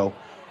Rousseau,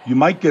 you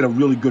might get a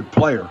really good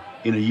player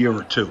in a year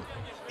or two.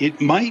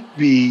 It might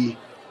be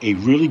a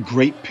really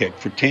great pick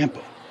for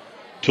Tampa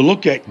to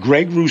look at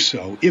Greg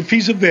Rousseau, if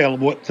he's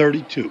available at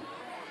 32,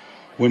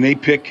 when they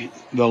pick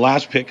the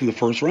last pick in the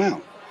first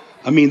round.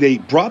 I mean, they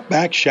brought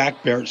back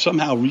Shaq Barrett,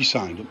 somehow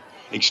re-signed him,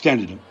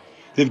 extended him.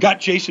 They've got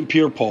Jason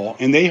Pierre-Paul,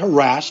 and they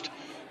harassed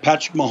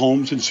Patrick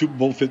Mahomes in Super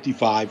Bowl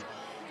 55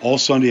 all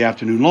Sunday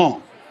afternoon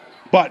long.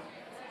 But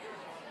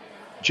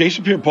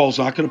Jason Pierre-Paul's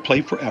not going to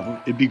play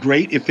forever. It'd be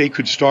great if they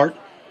could start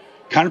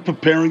kind of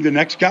preparing the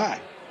next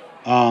guy.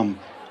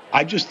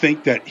 I just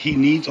think that he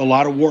needs a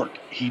lot of work.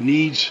 He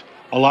needs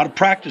a lot of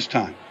practice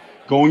time.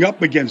 Going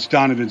up against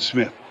Donovan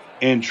Smith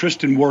and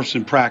Tristan Wirfs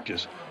in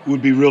practice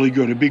would be really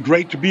good. It'd be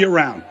great to be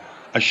around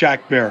a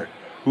Shaq Barrett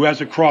who has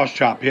a cross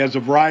chop. He has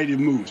a variety of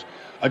moves.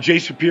 A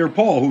Jason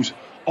Pierre-Paul who's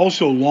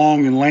also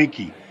long and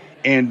lanky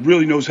and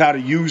really knows how to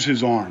use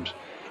his arms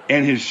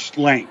and his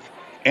length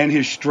and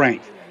his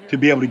strength to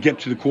be able to get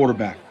to the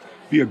quarterback.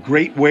 Be a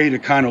great way to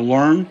kind of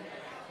learn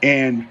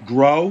and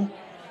grow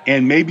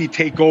and maybe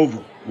take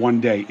over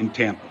one day in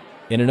Tampa.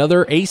 In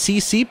another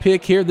ACC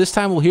pick here, this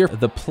time we'll hear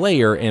the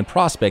player and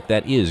prospect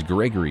that is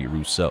Gregory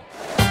Rousseau.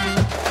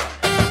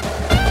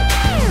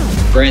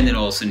 Brandon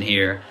Olson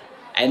here.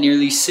 At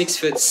nearly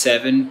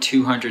 6'7",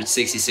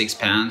 266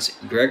 pounds,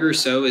 Greg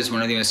Rousseau is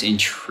one of the most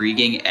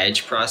intriguing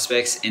edge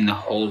prospects in the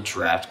whole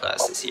draft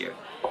class this year.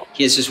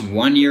 He has just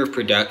 1 year of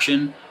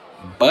production,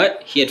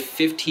 but he had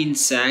 15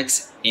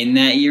 sacks in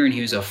that year, and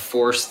he was a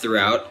force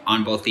throughout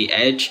on both the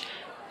edge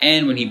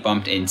and when he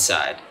bumped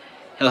inside.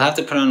 He'll have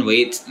to put on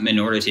weight in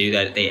order to do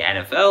that at the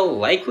NFL,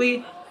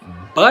 likely,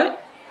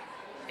 but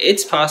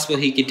it's possible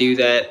he could do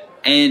that.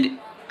 And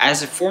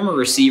as a former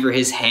receiver,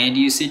 his hand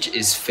usage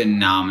is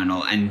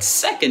phenomenal and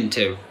second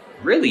to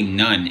really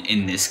none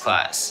in this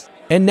class.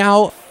 And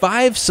now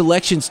 5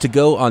 selections to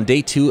go on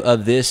day 2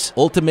 of this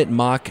ultimate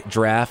mock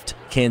draft.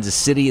 Kansas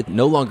City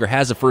no longer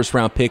has a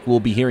first-round pick. We'll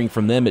be hearing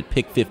from them at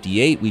pick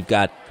 58. We've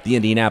got the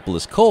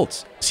Indianapolis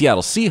Colts,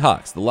 Seattle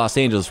Seahawks, the Los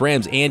Angeles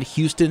Rams, and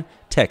Houston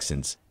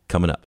Texans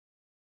coming up.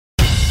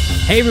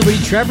 Hey everybody,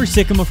 Trevor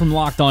Sikkema from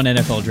Locked On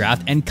NFL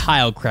Draft and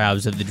Kyle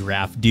Krause of the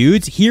Draft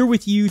Dudes here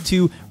with you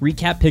to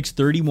recap picks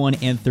 31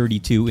 and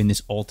 32 in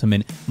this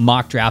ultimate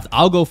mock draft.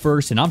 I'll go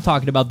first, and I'm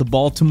talking about the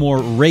Baltimore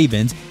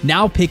Ravens,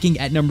 now picking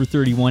at number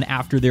 31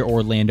 after their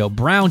Orlando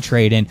Brown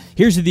trade. And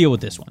here's the deal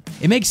with this one.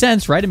 It makes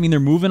sense, right? I mean,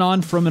 they're moving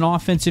on from an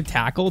offensive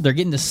tackle. They're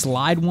getting to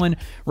slide one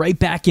right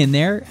back in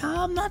there.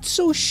 I'm not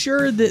so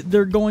sure that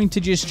they're going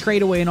to just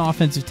trade away an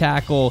offensive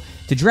tackle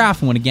to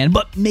draft one again,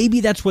 but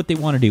maybe that's what they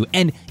want to do.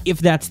 And if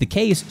that's the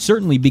case,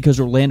 certainly because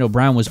Orlando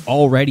Brown was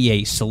already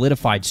a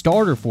solidified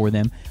starter for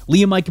them,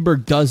 Liam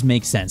Eichenberg does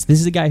make sense. This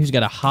is a guy who's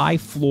got a high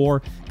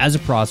floor as a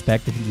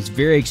prospect. I think he's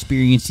very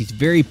experienced. He's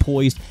very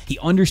poised. He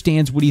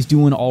understands what he's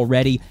doing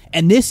already.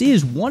 And this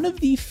is one of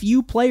the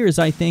few players,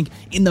 I think,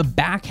 in the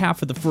back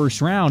half of the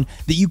first round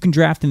that you can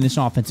draft in this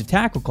offensive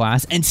tackle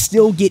class and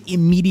still get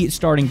immediate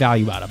starting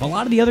value out of. A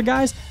lot of the other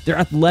guys, they're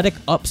athletic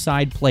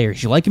upside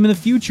players. You like him in the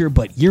future,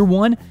 but year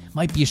one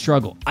might be a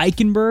struggle.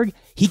 Eichenberg,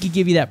 he could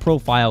give you that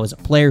profile as a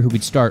player who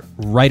could start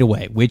right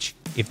away, which,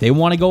 if they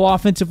want to go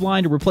offensive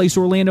line to replace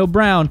Orlando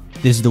Brown,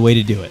 this is the way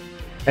to do it.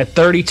 At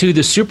 32,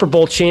 the Super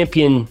Bowl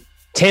champion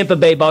Tampa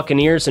Bay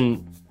Buccaneers,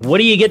 and what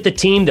do you get the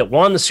team that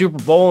won the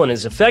Super Bowl and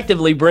is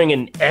effectively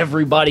bringing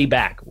everybody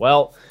back?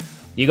 Well,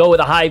 you go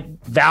with a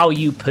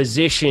high-value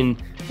position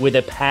with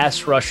a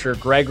pass rusher,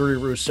 Gregory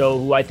Rousseau,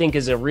 who I think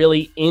is a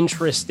really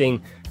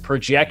interesting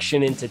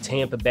projection into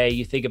Tampa Bay.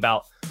 You think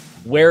about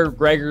where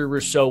Gregory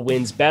Rousseau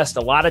wins best.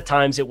 A lot of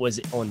times it was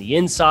on the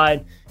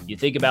inside. You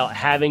think about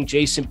having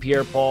Jason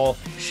Pierre-Paul,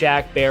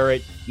 Shaq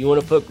Barrett. You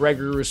want to put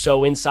Gregory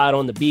Rousseau inside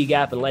on the B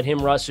gap and let him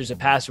rush as a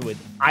passer with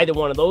either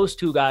one of those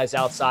two guys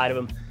outside of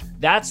him.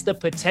 That's the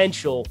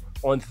potential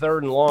on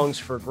third and longs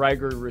for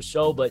Gregory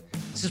Rousseau, but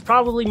this is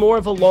probably more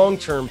of a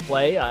long-term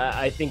play.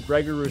 I think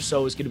Gregory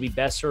Rousseau is going to be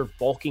best served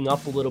bulking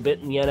up a little bit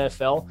in the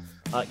NFL.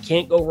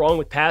 Can't go wrong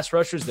with pass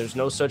rushers. There's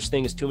no such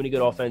thing as too many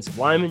good offensive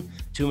linemen,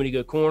 too many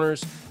good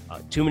corners,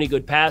 too many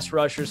good pass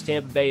rushers.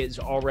 Tampa Bay is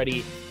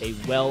already a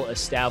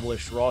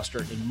well-established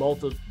roster in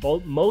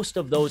most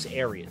of those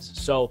areas.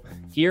 So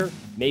here,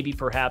 maybe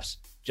perhaps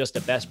just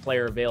the best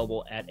player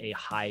available at a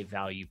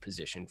high-value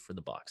position for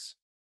the Bucs.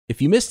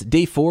 If you missed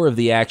day 4 of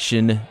the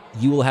action,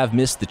 you will have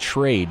missed the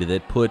trade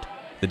that put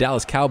the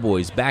Dallas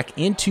Cowboys back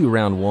into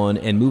round 1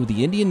 and moved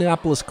the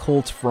Indianapolis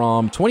Colts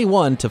from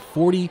 21 to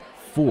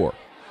 44.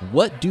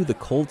 What do the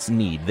Colts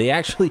need?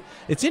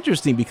 It's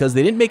interesting because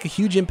they didn't make a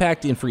huge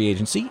impact in free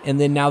agency, and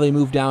then now they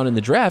move down in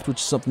the draft, which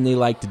is something they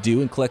like to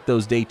do and collect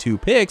those day 2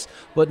 picks,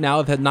 but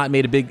now have not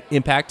made a big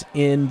impact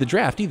in the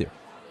draft either.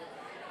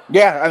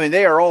 Yeah, I mean,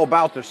 they are all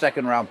about their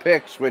second-round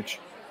picks, which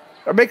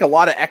make a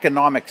lot of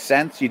economic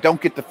sense. You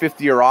don't get the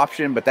 50-year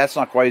option, but that's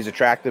not quite as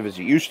attractive as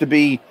it used to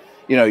be.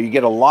 You know, you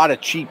get a lot of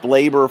cheap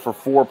labor for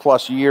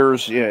 4+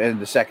 years in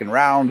the second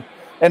round.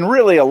 And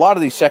really, a lot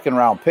of these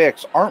second-round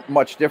picks aren't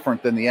much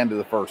different than the end of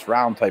the first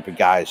round type of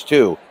guys,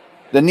 too.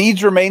 The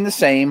needs remain the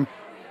same.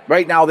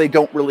 Right now, they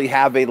don't really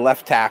have a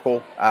left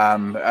tackle,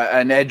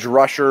 an edge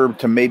rusher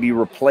to maybe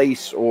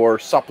replace or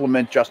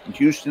supplement Justin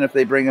Houston if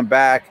they bring him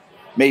back,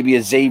 maybe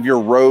a Xavier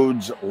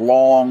Rhodes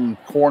long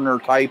corner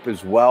type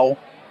as well.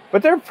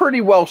 But they're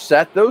pretty well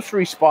set. Those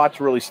 3 spots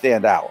really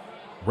stand out.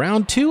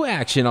 Round 2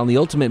 action on the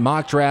Ultimate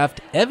Mock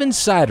Draft. Evan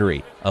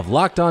Sidery of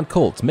Locked On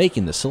Colts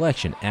making the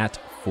selection at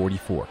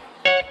 44.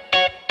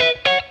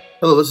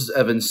 Hello, this is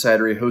Evan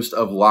Sidery, host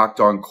of Locked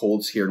On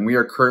Colts here, and we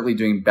are currently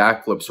doing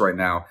backflips right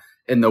now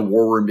in the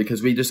war room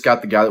because we just got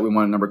the guy that we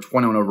wanted number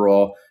 21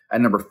 overall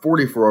and number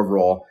 44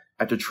 overall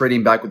after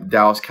trading back with the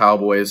Dallas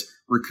Cowboys,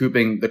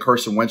 recouping the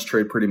Carson Wentz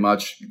trade pretty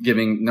much,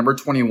 giving number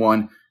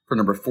 21 for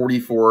number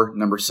 44,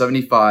 number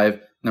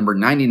 75, number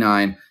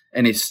 99,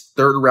 and a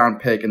third-round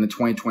pick in the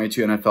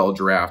 2022 NFL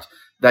Draft.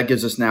 That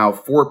gives us now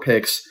 4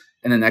 picks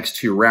in the next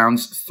 2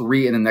 rounds,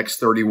 3 in the next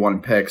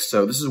 31 picks.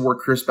 So this is where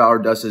Chris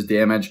Ballard does his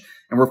damage,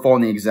 and we're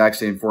following the exact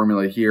same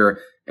formula here.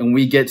 And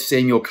we get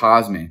Samuel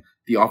Cosmi,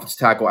 the offensive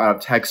tackle out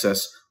of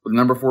Texas, with the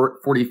number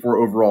 44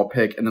 overall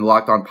pick in the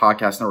Locked On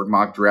Podcast Network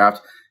mock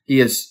draft. He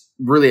is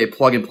really a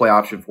plug-and-play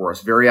option for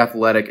us. Very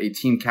athletic, a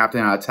team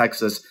captain out of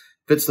Texas,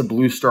 fits the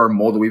Blue Star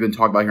mold that we've been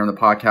talking about here on the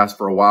podcast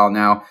for a while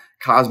now.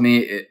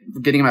 Cosmi,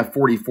 getting him at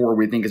 44,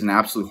 we think is an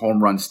absolute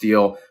home run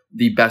steal.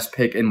 The best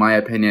pick, in my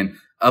opinion,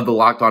 of the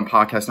Locked On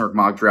Podcast Network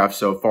mock draft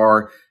so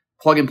far.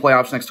 Plug and play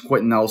option next to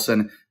Quentin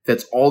Nelson.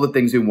 Fits all the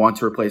things we want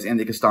to replace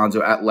Andy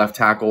Costanzo at left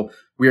tackle.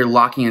 We are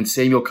locking in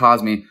Samuel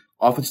Cosmi,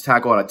 offensive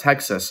tackle out of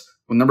Texas,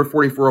 with number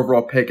 44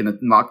 overall pick in the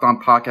Locked On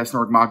Podcast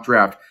Network mock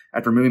draft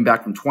after moving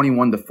back from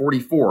 21 to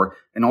 44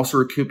 and also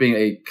recouping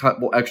a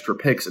couple extra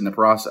picks in the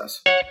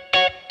process.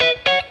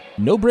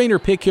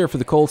 No-brainer pick here for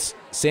the Colts.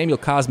 Samuel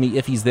Cosmi,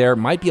 if he's there,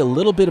 might be a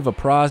little bit of a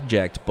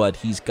project, but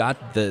he's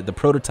got the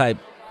prototype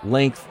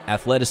length,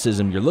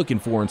 athleticism you're looking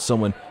for in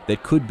someone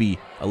that could be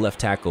a left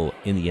tackle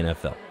in the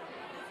NFL.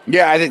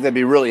 Yeah, I think they'd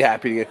be really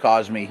happy to get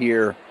Cosmi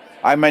here.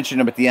 I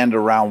mentioned him at the end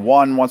of round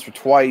 1 once or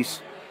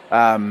twice.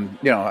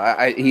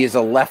 He is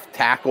a left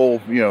tackle,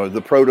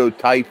 the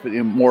prototype,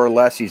 more or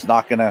less. He's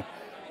not going to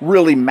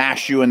really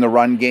mash you in the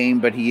run game,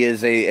 but he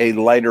is a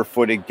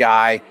lighter-footed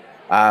guy.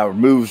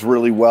 Moves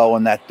really well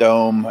in that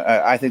dome.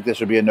 I think this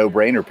would be a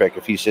no-brainer pick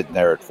if he's sitting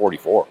there at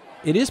 44.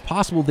 It is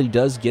possible that he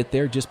does get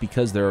there just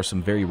because there are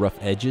some very rough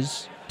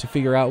edges to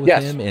figure out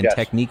with him, and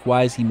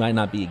technique-wise, he might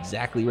not be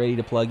exactly ready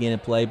to plug in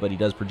and play, but he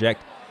does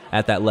project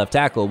at that left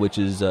tackle, which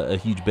is a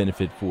huge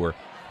benefit for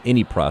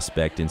any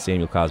prospect, and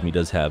Samuel Cosmi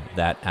does have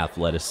that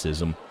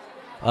athleticism.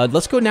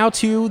 Let's go now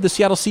to the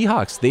Seattle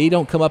Seahawks. They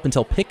don't come up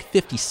until pick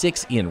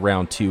 56 in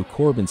round 2.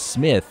 Corbin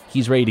Smith,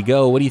 he's ready to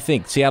go. What do you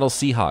think? Seattle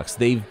Seahawks,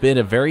 they've been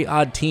a very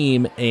odd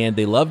team, and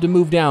they love to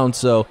move down,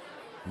 so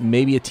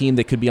maybe a team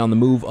that could be on the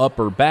move up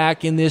or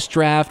back in this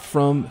draft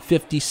from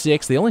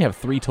 56. They only have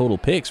 3 total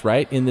picks,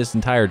 right, in this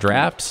entire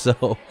draft,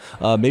 so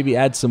maybe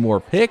add some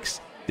more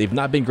picks. They've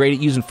not been great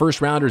at using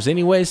first-rounders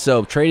anyway,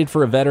 so traded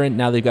for a veteran.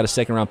 Now they've got a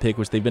second-round pick,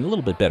 which they've been a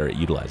little bit better at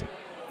utilizing.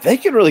 They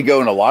could really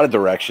go in a lot of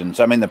directions.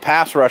 I mean, the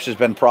pass rush has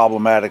been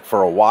problematic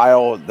for a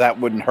while.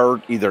 That wouldn't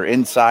hurt either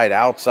inside,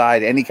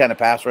 outside, any kind of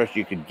pass rush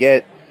you could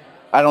get.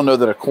 I don't know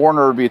that a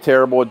corner would be a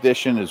terrible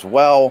addition as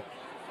well.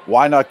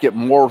 Why not get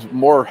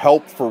more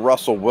help for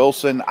Russell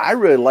Wilson? I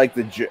really like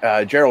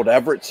the Gerald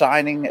Everett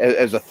signing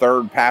as a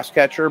third pass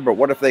catcher, but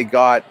what if they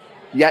got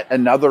yet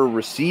another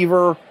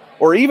receiver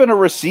or even a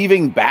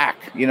receiving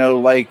back,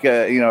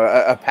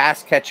 a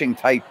pass catching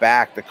type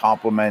back to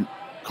complement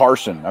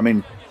Carson? I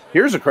mean,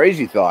 Here's a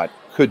crazy thought.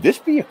 Could this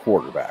be a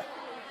quarterback?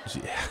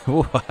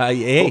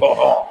 Hey,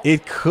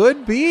 it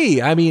could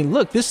be. I mean,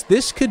 look,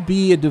 this could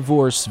be a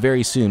divorce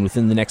very soon,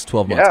 within the next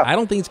 12 months. Yeah. I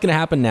don't think it's going to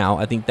happen now.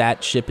 I think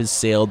that ship has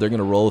sailed. They're going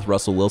to roll with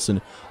Russell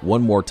Wilson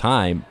one more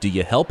time. Do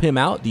you help him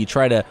out? Do you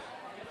try to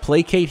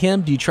placate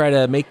him? Do you try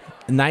to make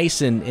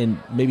nice and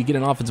maybe get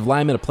an offensive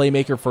lineman, a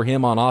playmaker for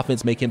him on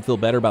offense, make him feel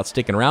better about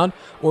sticking around?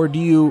 Or do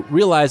you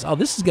realize, oh,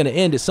 this is going to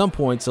end at some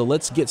point, so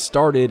let's get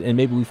started, and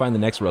maybe we find the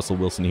next Russell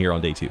Wilson here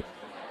on day 2?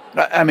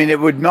 I mean, it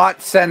would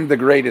not send the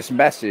greatest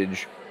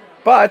message,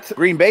 but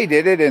Green Bay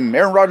did it, and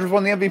Aaron Rodgers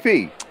won the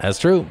MVP. That's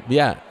true,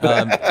 yeah.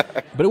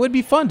 But it would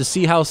be fun to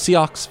see how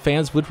Seahawks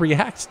fans would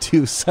react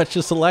to such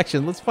a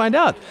selection. Let's find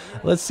out.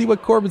 Let's see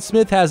what Corbin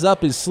Smith has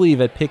up his sleeve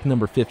at pick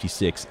number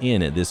 56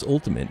 in this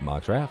ultimate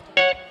mock draft.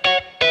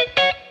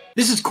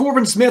 This is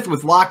Corbin Smith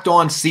with Locked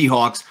On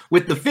Seahawks.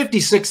 With the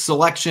 56th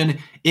selection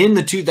in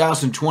the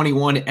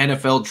 2021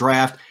 NFL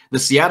Draft, the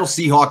Seattle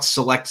Seahawks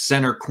select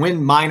center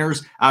Quinn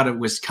Miners out of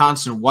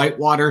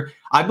Wisconsin-Whitewater.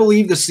 I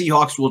believe the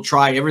Seahawks will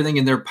try everything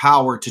in their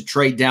power to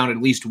trade down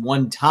at least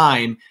one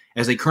time,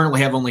 as they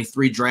currently have only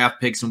 3 draft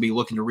picks and will be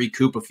looking to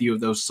recoup a few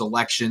of those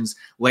selections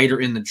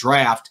later in the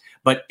draft.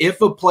 But if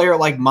a player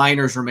like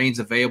Miners remains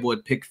available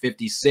at pick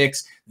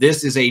 56,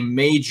 this is a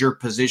major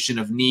position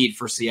of need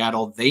for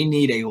Seattle. They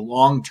need a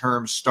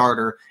long-term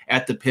starter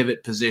at the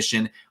pivot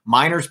position.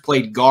 Miners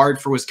played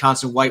guard for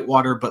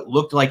Wisconsin-Whitewater, but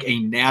looked like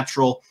a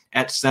natural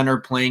at center,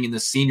 playing in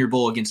the Senior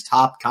Bowl against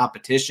top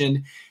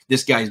competition.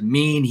 This guy's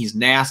mean, he's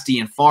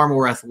nasty, and far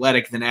more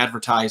athletic than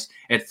advertised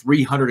at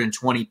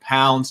 320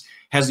 pounds.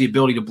 Has the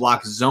ability to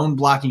block zone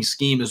blocking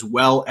scheme as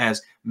well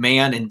as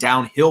man and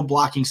downhill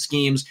blocking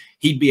schemes.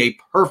 He'd be a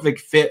perfect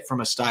fit from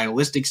a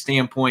stylistic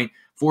standpoint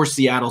for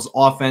Seattle's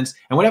offense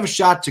and would have a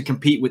shot to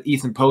compete with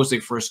Ethan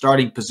Posick for a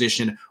starting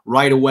position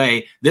right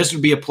away. This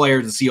would be a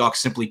player the Seahawks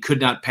simply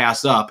could not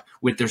pass up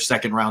with their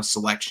second-round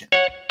selection.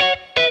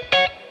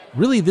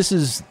 Really, this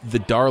is the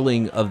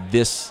darling of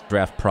this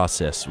draft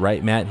process,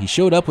 right, Matt? He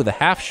showed up with a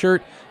half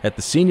shirt at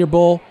the Senior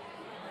Bowl,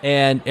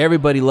 and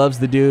everybody loves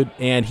the dude,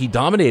 and he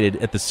dominated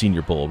at the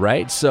Senior Bowl,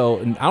 right?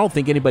 So I don't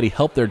think anybody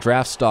helped their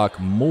draft stock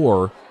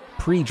more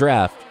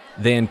pre-draft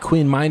than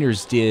Quinn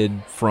Miners did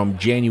from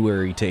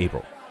January to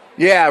April.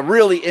 Yeah,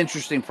 really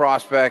interesting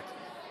prospect.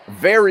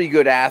 Very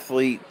good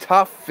athlete,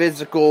 tough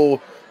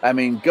physical. I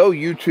mean, go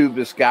YouTube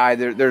this guy.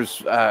 There's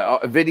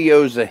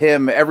videos of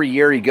him. Every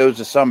year he goes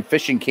to some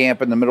fishing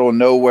camp in the middle of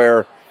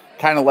nowhere,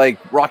 kind of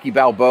like Rocky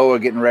Balboa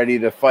getting ready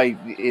to fight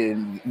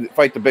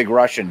the big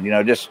Russian,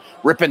 just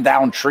ripping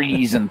down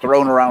trees and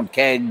throwing around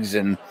kegs,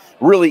 and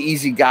really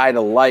easy guy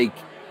to like.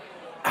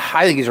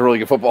 I think he's a really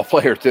good football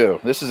player too.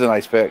 This is a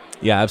nice pick.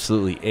 Yeah,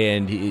 absolutely.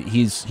 And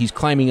he's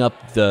climbing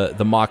up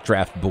the mock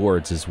draft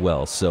boards as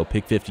well. So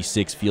pick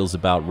 56 feels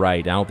about right.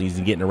 I don't think he's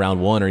getting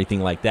around 1 or anything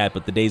like that,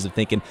 but the days of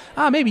thinking,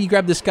 maybe you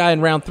grab this guy in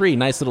round 3,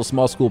 nice little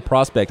small school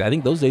prospect, I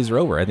think those days are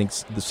over. I think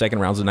the second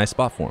round's a nice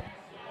spot for him.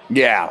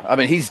 Yeah, I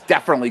mean, he's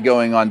definitely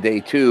going on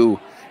day 2.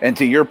 And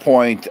to your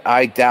point,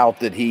 I doubt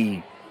that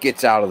he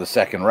gets out of the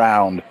second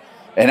round.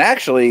 And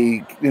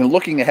actually,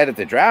 looking ahead at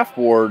the draft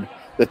board,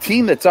 the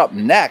team that's up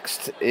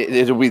next,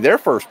 it'll be their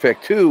first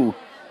pick too,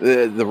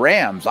 the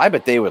Rams. I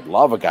bet they would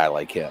love a guy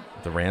like him.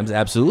 The Rams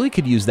absolutely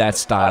could use that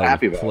style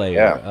of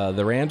player. Yeah.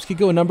 The Rams could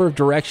go a number of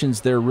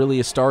directions. They're really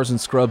a stars and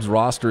scrubs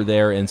roster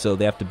there, and so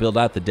they have to build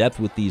out the depth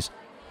with these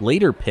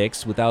later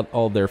picks without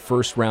all their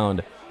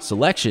first-round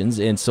selections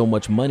and so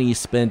much money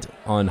spent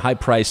on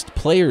high-priced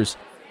players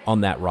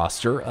on that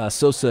roster.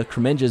 Sosa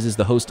Kremenjas is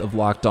the host of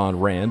Locked On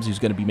Rams, who's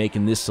going to be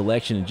making this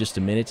selection in just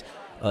a minute.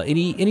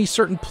 Any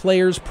certain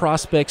players,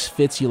 prospects,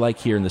 fits you like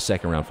here in the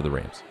second round for the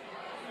Rams?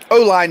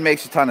 O-line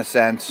makes a ton of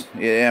sense.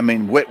 I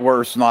mean,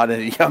 Whitworth's not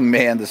a young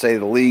man, to say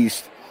the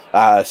least.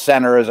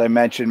 Center, as I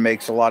mentioned,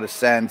 makes a lot of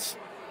sense.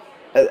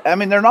 I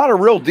mean, they're not a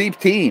real deep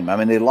team. I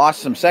mean, they lost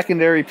some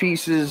secondary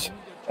pieces.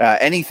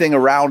 Anything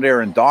around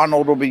Aaron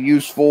Donald will be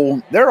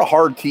useful. They're a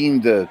hard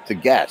team to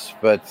guess,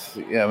 but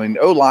I mean,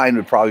 O-line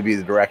would probably be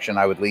the direction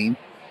I would lean.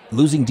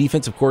 Losing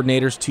defensive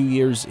coordinators 2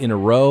 years in a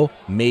row,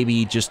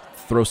 maybe just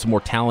throw some more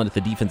talent at the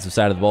defensive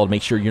side of the ball to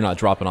make sure you're not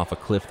dropping off a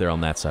cliff there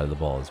on that side of the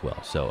ball as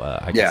well. So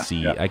I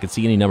could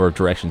see any number of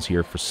directions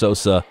here for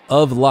Sosa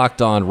of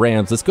Locked On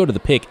Rams. Let's go to the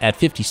pick at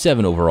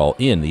 57 overall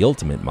in the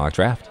Ultimate Mock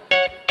Draft.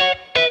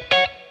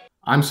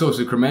 I'm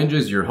Sosa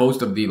Kremenjas, your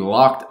host of the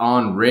Locked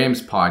On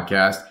Rams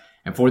podcast.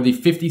 And for the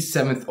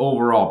 57th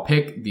overall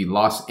pick, the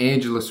Los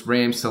Angeles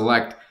Rams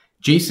select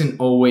Jayson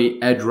Oweh,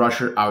 edge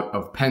rusher out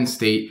of Penn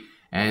State.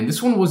 And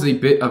this one was a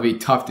bit of a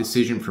tough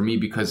decision for me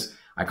because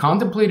I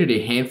contemplated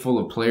a handful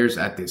of players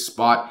at this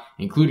spot,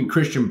 including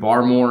Christian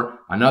Barmore,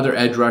 another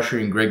edge rusher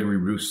in Gregory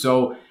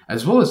Rousseau,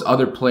 as well as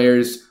other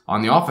players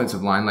on the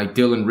offensive line like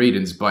Dylan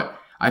Radins. But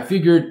I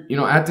figured,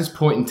 at this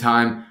point in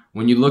time,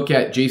 when you look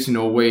at Jayson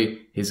Oweh,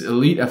 his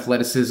elite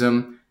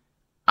athleticism,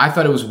 I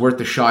thought it was worth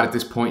a shot at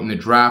this point in the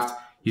draft.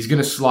 He's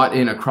going to slot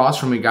in across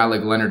from a guy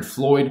like Leonard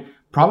Floyd,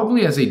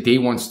 probably as a day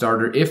one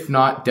starter. If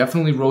not,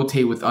 definitely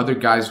rotate with other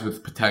guys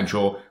with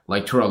potential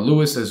like Terrell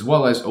Lewis as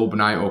well as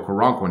Ogbonnia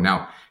Okoronkwo.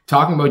 Now,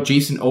 talking about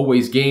Jason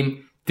Oweh's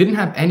game, didn't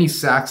have any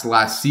sacks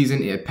last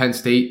season at Penn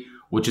State,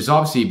 which is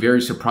obviously a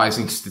very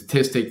surprising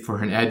statistic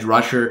for an edge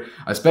rusher,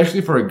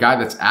 especially for a guy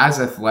that's as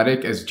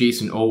athletic as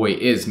Jason Oweh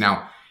is.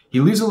 Now, he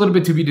leaves a little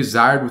bit to be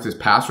desired with his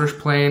pass rush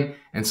playing,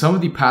 and some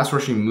of the pass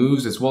rushing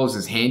moves as well as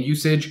his hand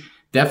usage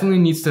definitely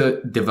needs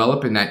to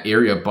develop in that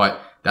area,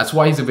 but that's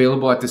why he's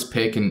available at this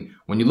pick. And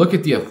when you look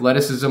at the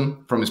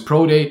athleticism from his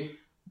pro day,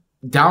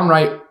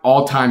 downright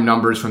all-time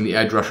numbers from the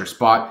edge rusher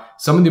spot.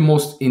 Some of the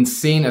most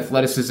insane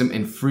athleticism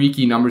and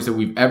freaky numbers that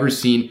we've ever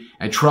seen.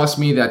 And trust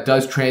me, that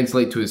does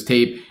translate to his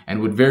tape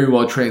and would very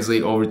well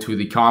translate over to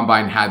the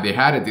combine had they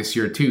had it this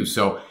year too.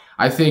 So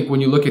I think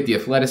when you look at the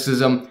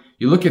athleticism,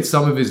 you look at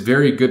some of his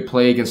very good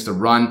play against the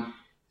run,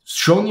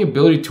 showing the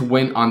ability to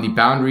win on the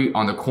boundary,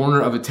 on the corner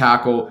of a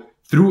tackle,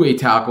 through a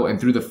tackle, and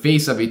through the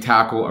face of a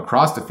tackle,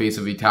 across the face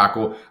of a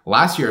tackle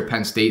last year at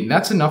Penn State. And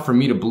that's enough for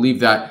me to believe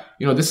that,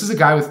 this is a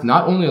guy with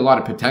not only a lot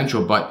of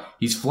potential, but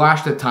he's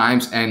flashed at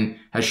times and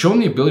has shown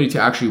the ability to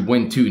actually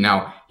win too.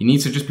 Now, he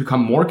needs to just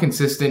become more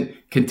consistent,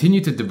 continue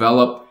to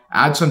develop,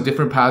 add some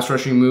different pass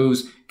rushing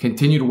moves,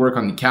 continue to work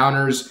on the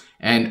counters.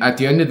 And at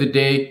the end of the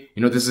day,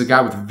 this is a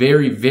guy with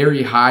very,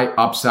 very high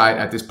upside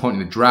at this point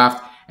in the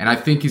draft. And I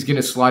think he's going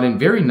to slot in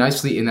very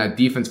nicely in that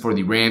defense for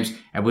the Rams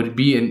and would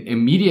be an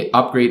immediate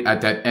upgrade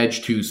at that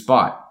edge 2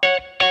 spot.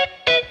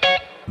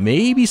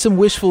 Maybe some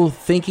wishful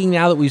thinking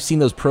now that we've seen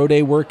those pro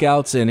day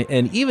workouts,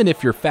 and even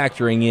if you're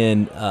factoring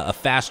in a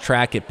fast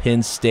track at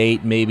Penn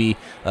State, maybe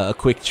a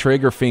quick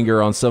trigger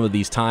finger on some of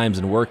these times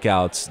and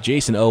workouts,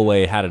 Jason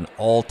Oweh had an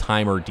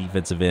all-timer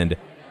defensive end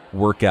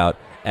workout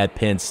at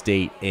Penn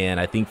State, and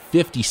I think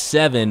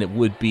 57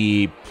 would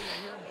be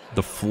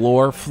the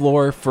floor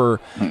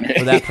for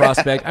that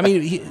prospect. I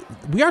mean,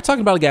 we are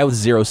talking about a guy with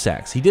 0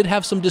 sacks. He did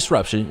have some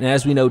disruption, and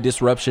as we know,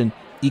 disruption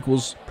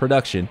equals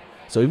production.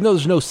 So even though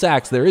there's no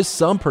sacks, there is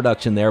some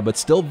production there, but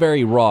still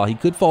very raw. He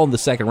could fall in the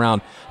second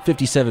round.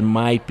 57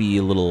 might be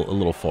a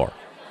little far.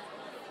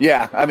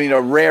 Yeah, I mean,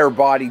 a rare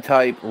body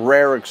type,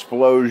 rare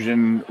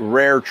explosion,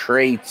 rare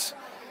traits.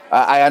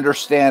 I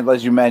understand,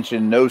 as you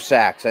mentioned, no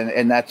sacks,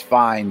 and that's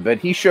fine. But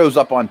he shows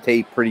up on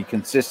tape pretty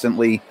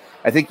consistently.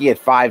 I think he had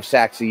 5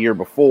 sacks a year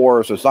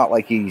before, so it's not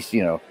like he's,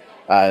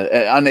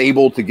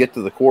 unable to get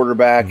to the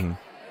quarterback. Mm-hmm.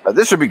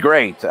 This would be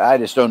great. I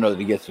just don't know that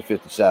he gets to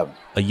 57.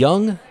 A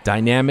young,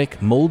 dynamic,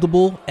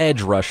 moldable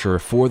edge rusher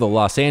for the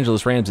Los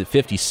Angeles Rams at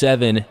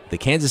 57. The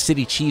Kansas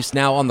City Chiefs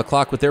now on the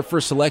clock with their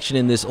first selection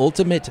in this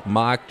ultimate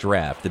mock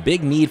draft. The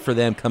big need for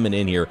them coming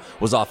in here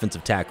was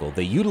offensive tackle.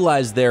 They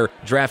utilized their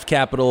draft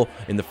capital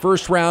in the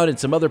first round and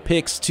some other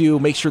picks to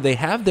make sure they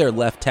have their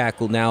left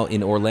tackle now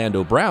in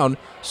Orlando Brown.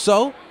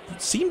 So,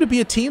 seem to be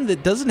a team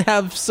that doesn't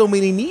have so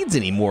many needs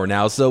anymore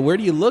now. So, where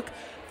do you look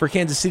for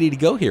Kansas City to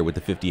go here with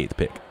the 58th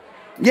pick?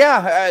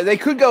 Yeah, they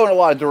could go in a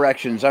lot of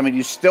directions. I mean,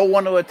 you still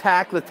want to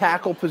attack the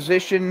tackle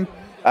position.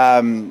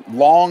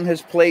 Long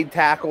has played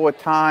tackle at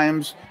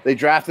times. They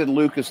drafted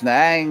Lucas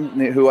Niang,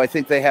 who I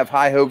think they have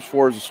high hopes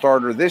for as a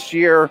starter this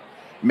year.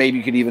 Maybe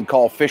you could even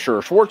call Fisher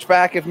or Schwartz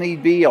back if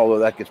need be, although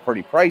that gets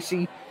pretty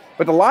pricey.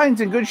 But the line's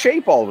in good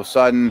shape all of a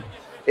sudden.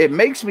 It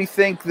makes me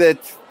think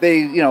that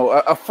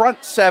a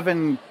front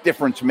 7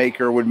 difference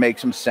maker would make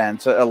some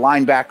sense, a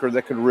linebacker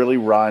that could really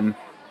run.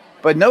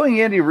 But knowing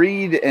Andy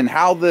Reid and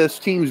how this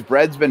team's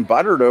bread's been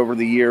buttered over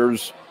the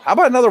years, how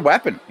about another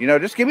weapon?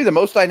 Just give me the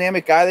most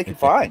dynamic guy they can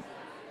find.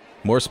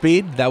 More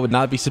speed, that would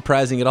not be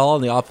surprising at all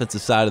on the offensive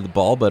side of the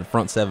ball, but a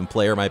front 7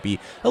 player might be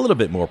a little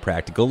bit more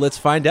practical. Let's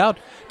find out.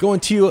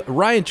 Going to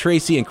Ryan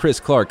Tracy and Chris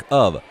Clark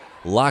of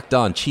Locked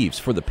On Chiefs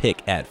for the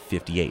pick at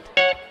 58.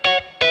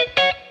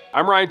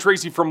 I'm Ryan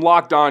Tracy from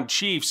Locked On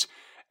Chiefs.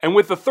 And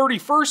with the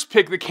 31st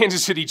pick, the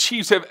Kansas City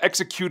Chiefs have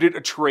executed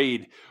a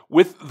trade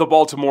with the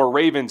Baltimore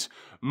Ravens,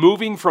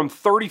 moving from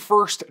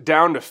 31st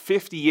down to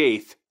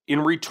 58th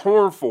in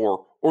return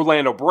for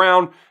Orlando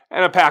Brown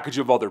and a package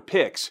of other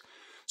picks.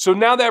 So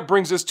now that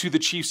brings us to the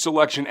Chiefs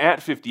selection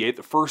at 58,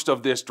 the first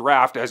of this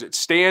draft as it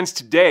stands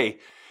today.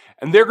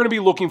 And they're going to be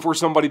looking for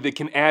somebody that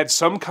can add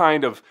some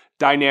kind of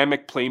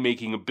dynamic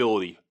playmaking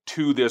ability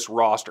to this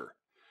roster.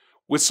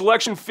 With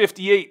selection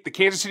 58, the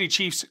Kansas City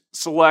Chiefs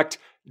select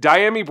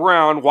Dyami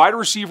Brown, wide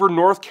receiver,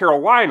 North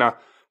Carolina,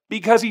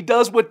 because he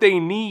does what they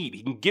need.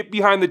 He can get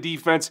behind the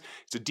defense.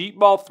 It's a deep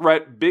ball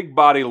threat, big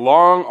body,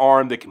 long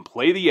arm that can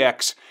play the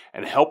X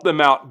and help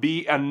them out,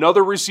 be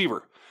another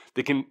receiver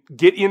that can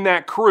get in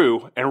that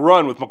crew and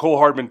run with Mecole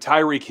Hardman,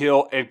 Tyreek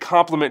Hill, and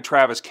complement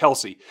Travis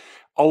Kelce,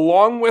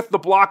 along with the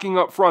blocking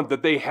up front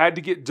that they had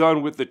to get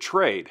done with the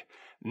trade.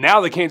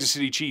 Now the Kansas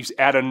City Chiefs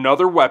add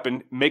another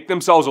weapon, make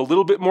themselves a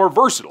little bit more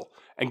versatile,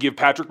 and give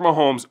Patrick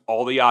Mahomes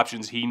all the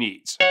options he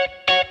needs.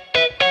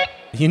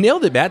 You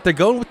nailed it, Matt. They're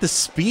going with the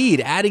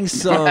speed, adding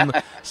some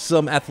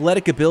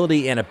athletic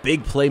ability and a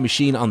big play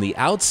machine on the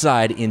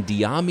outside in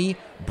Dyami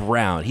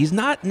Brown. He's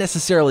not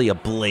necessarily a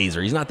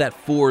blazer. He's not that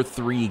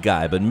 4-3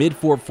 guy, but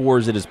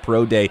mid-4-4s at his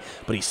pro day.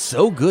 But he's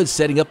so good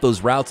setting up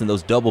those routes and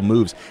those double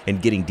moves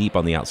and getting deep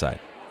on the outside.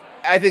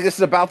 I think this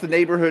is about the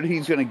neighborhood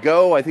he's going to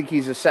go. I think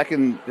he's a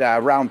second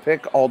round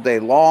pick all day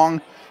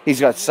long. He's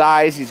got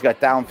size. He's got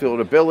downfield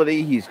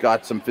ability. He's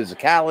got some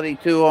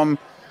physicality to him.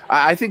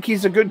 I think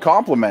he's a good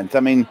complement. I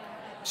mean,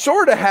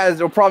 sort of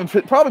will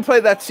probably play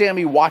that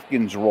Sammy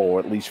Watkins role,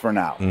 at least for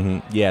now.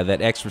 Yeah,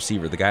 that X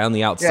receiver, the guy on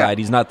the outside. Yeah.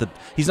 He's not the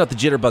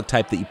jitterbug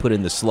type that you put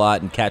in the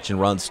slot and catch and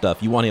run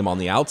stuff. You want him on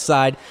the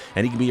outside,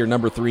 and he can be your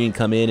number 3 and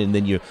come in, and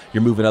then you're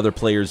moving other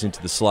players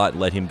into the slot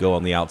and let him go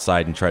on the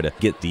outside and try to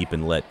get deep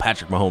and let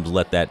Patrick Mahomes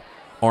let that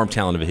arm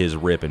talent of his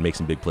rip and make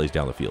some big plays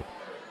down the field.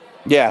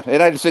 Yeah,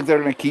 and I just think they're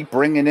going to keep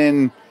bringing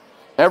in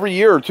every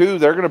year or two.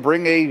 They're going to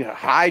bring a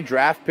high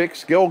draft pick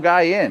skill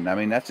guy in. I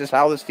mean, that's just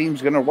how this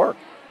team's going to work.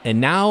 And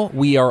now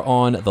we are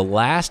on the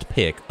last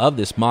pick of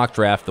this mock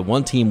draft, the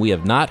one team we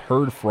have not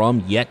heard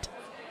from yet,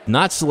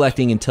 not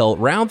selecting until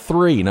round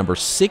 3, number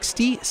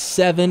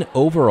 67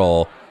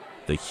 overall,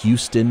 the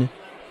Houston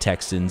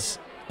Texans.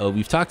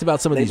 We've talked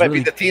about some of They these. might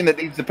be the team that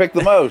needs to pick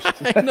the most.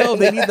 I know,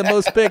 they need the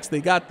most picks.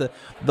 They got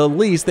the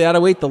least. They had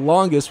to wait the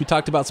longest. We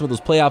talked about some of those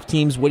playoff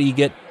teams. What do you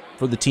get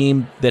for the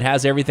team that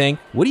has everything?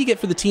 What do you get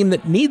for the team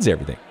that needs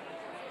everything?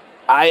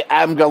 I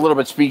am a little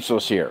bit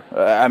speechless here.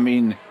 I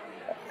mean,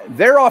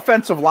 their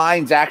offensive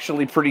line's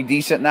actually pretty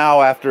decent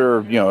now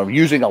after,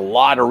 using a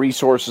lot of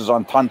resources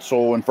on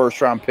Tunsil and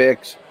first-round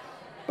picks.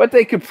 But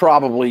they could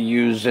probably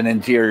use an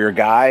interior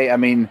guy. I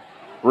mean,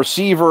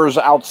 receivers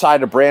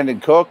outside of Brandon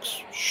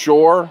Cooks,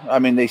 sure. I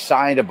mean, they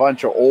signed a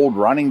bunch of old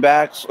running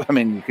backs. I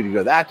mean, you could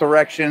go that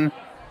direction.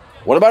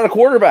 What about a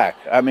quarterback?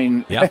 I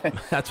mean... Yeah,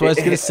 that's what I was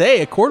going to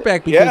say, a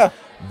quarterback, because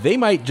they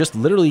might just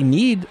literally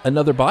need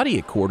another body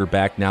at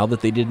quarterback now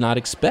that they did not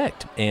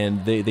expect.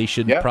 And they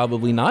should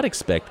probably not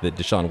expect that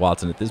Deshaun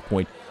Watson at this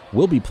point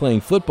will be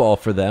playing football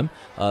for them.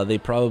 They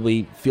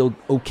probably feel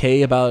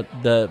okay about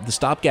the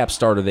stopgap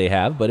starter they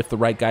have, but if the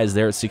right guy's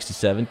there at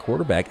 67,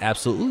 quarterback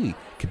absolutely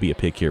could be a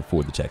pick here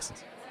for the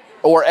Texans.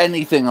 Or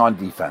anything on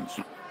defense.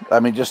 I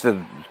mean, just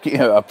a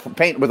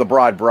paint with a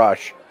broad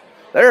brush.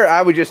 There,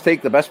 I would just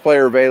take the best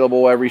player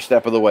available every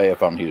step of the way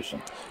if I'm Houston.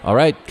 All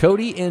right,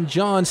 Cody and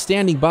John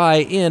standing by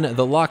in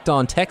the Locked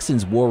On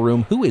Texans War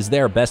Room. Who is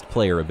their best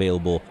player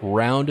available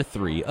round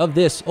 3 of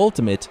this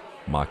ultimate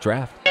mock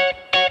draft?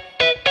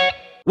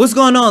 What's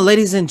going on,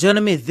 ladies and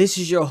gentlemen? This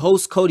is your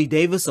host, Cody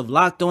Davis of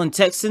Locked On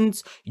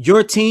Texans,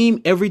 your team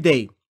every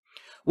day.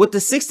 With the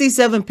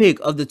 67th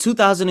pick of the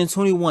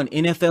 2021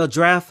 NFL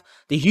Draft,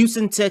 the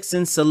Houston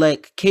Texans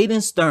select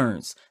Caden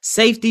Sterns,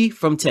 safety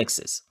from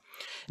Texas.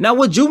 Now,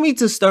 what drew me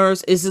to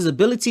Sterns is his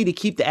ability to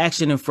keep the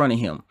action in front of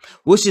him,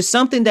 which is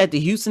something that the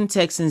Houston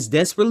Texans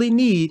desperately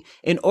need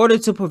in order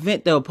to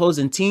prevent the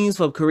opposing teams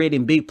from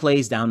creating big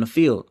plays down the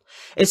field,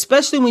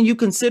 especially when you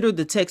consider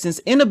the Texans'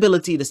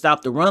 inability to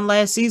stop the run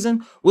last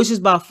season, which is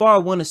by far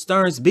one of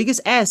Sterns'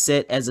 biggest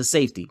asset as a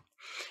safety.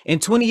 In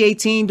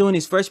 2018, during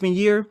his freshman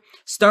year,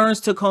 Sterns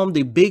took home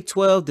the Big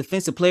 12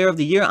 Defensive Player of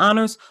the Year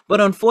honors, but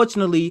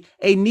unfortunately,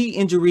 a knee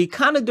injury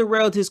kind of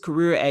derailed his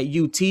career at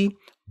UT,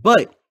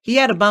 but he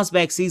had a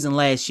bounce-back season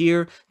last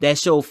year that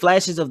showed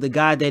flashes of the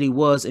guy that he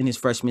was in his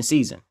freshman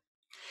season.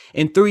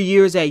 In 3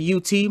 years at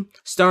UT,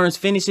 Sterns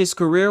finished his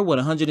career with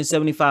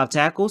 175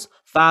 tackles,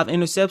 5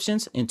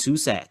 interceptions, and 2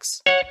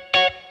 sacks.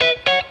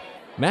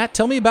 Matt,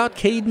 tell me about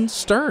Caden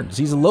Sterns.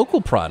 He's a local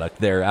product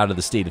there out of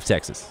the state of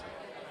Texas.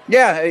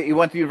 Yeah, he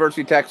went to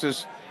University of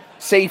Texas.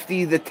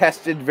 Safety that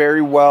tested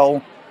very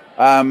well.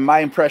 My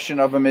impression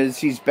of him is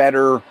he's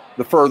better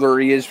the further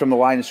he is from the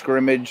line of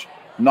scrimmage.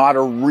 Not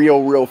a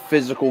real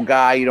physical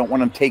guy. You don't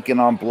want him taking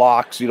on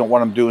blocks. You don't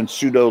want him doing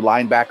pseudo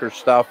linebacker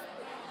stuff.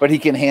 But he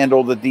can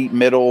handle the deep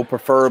middle,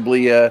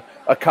 preferably a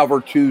cover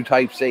 2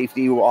 type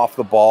safety off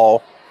the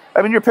ball.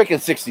 I mean, you're picking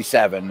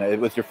 67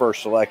 with your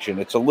first selection.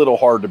 It's a little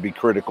hard to be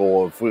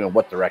critical of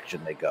what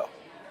direction they go.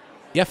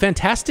 Yeah,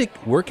 fantastic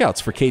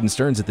workouts for Caden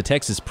Sterns at the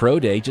Texas Pro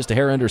Day. Just a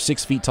hair under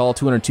 6 feet tall,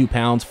 202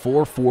 pounds,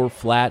 4.4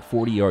 flat,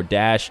 40-yard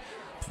dash.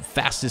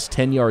 Fastest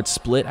 10-yard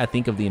split, I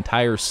think, of the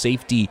entire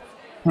safety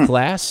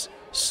class.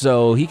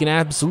 So he can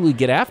absolutely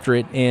get after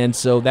it. And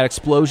so that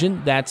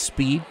explosion, that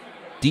speed,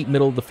 deep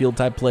middle of the field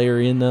type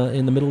player in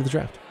the middle of the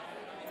draft.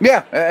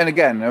 Yeah, and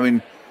again, I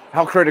mean,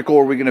 how critical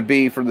are we going to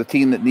be for the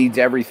team that needs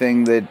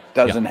everything that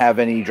doesn't have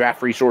any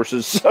draft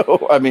resources?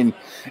 So, I mean,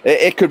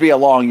 it could be a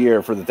long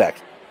year for the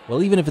Texans.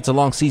 Well, even if it's a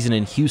long season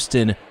in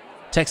Houston,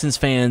 Texans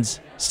fans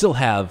still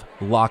have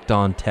Locked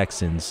On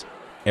Texans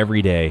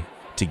every day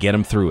to get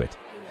them through it.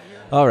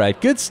 All right,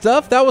 good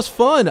stuff. That was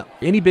fun.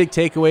 Any big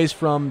takeaways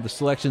from the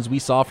selections we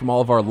saw from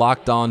all of our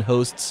Locked On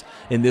hosts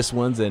in this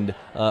ones, and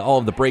all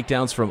of the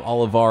breakdowns from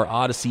all of our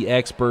Odyssey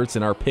experts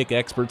and our pick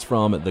experts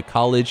from the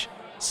college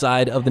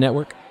side of the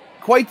network?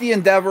 Quite the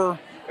endeavor.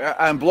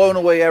 I'm blown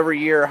away every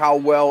year how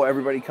well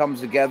everybody comes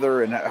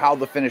together and how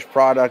the finished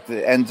product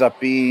ends up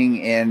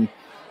being. And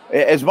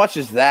as much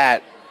as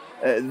that,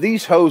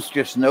 these hosts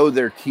just know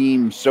their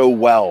team so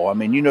well. I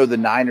mean, the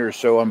Niners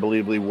so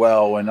unbelievably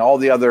well, and all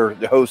the other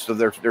hosts of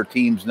their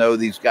teams know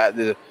these guys,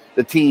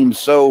 the team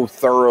so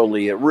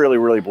thoroughly. It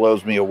really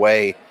blows me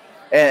away.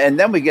 And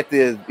then we get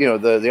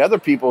the other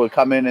people who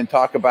come in and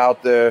talk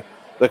about the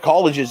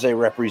colleges they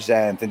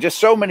represent, and just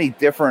so many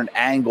different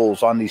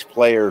angles on these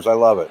players. I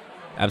love it.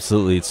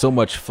 Absolutely. It's so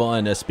much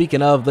fun.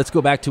 Speaking of, let's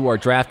go back to our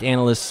draft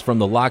analysts from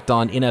the Locked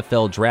On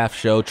NFL Draft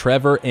Show,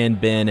 Trevor and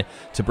Ben,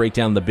 to break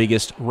down the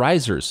biggest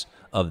risers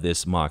of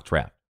this mock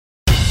draft.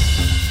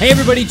 Hey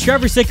everybody,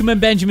 Trevor Sickman,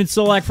 Benjamin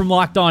Solak from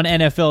Locked On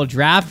NFL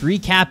Draft,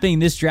 recapping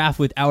this draft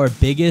with our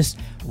biggest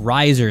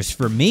risers.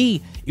 For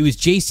me, it was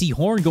J.C.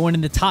 Horn going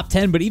in the top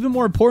 10, but even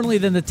more importantly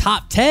than the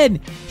top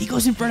 10, he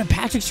goes in front of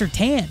Patrick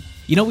Surtain.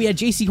 You know, we had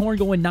J.C. Horn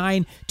going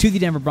 9 to the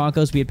Denver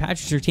Broncos. We had Patrick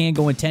Surtain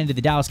going 10 to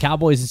the Dallas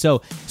Cowboys. And so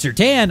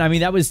Surtain, I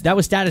mean, that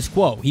was status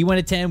quo. He went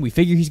at 10. We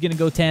figure he's going to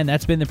go 10.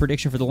 That's been the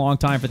prediction for the long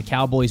time for the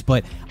Cowboys.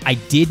 But I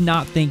did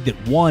not think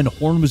that, one,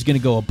 Horn was going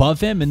to go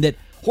above him, and that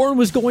Horn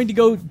was going to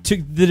go to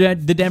the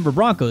Denver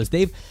Broncos.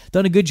 They've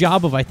done a good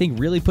job of, I think,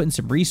 really putting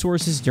some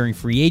resources during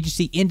free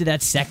agency into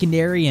that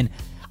secondary, and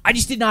I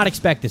just did not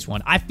expect this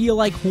one. I feel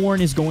like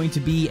Horn is going to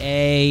be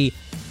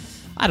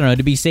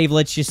to be safe,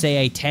 let's just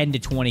say a 10 to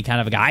 20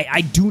 kind of a guy.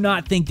 I do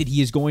not think that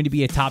he is going to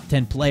be a top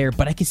 10 player,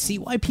 but I can see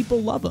why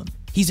people love him.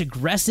 He's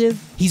aggressive,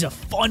 he's a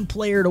fun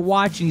player to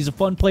watch, and he's a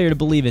fun player to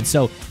believe in.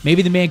 So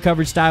maybe the man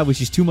coverage style was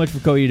just too much for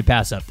Cody to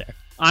pass up there.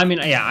 I mean,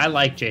 yeah, I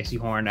like J.C.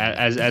 Horn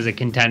as a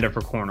contender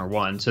for corner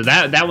one. So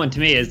that one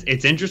to me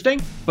it's interesting,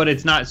 but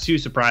it's not too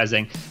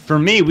surprising. For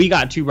me, we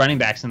got 2 running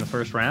backs in the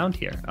first round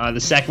here. The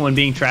second one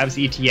being Travis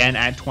Etienne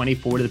at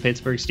 24 to the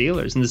Pittsburgh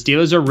Steelers. And the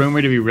Steelers are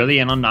rumored to be really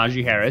in on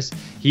Najee Harris.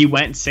 He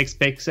went 6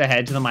 picks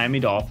ahead to the Miami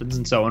Dolphins,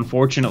 and so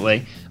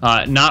unfortunately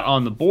not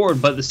on the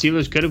board. But the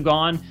Steelers could have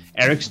gone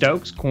Eric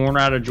Stokes, corner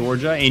out of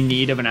Georgia, in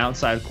need of an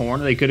outside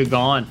corner. They could have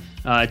gone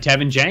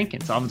Tevin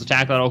Jenkins, offensive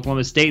tackle at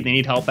Oklahoma State. They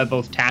need help at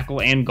both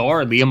tackle and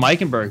guard. Liam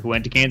Eichenberg, who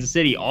went to Kansas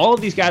City. All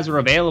of these guys are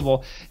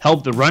available.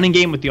 Help the running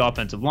game with the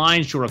offensive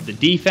line, shore up the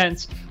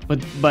defense. But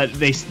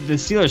the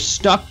Steelers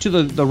stuck to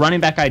the running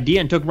back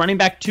idea and took running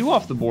back 2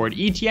 off the board.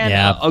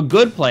 Etienne, a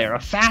good player, a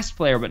fast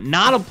player, but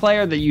not a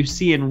player that you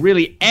see in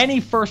really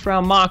any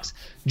first-round mocks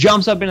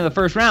jumps up into the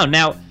first round.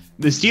 Now,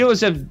 the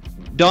Steelers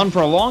have done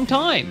for a long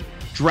time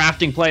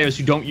drafting players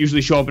who don't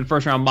usually show up in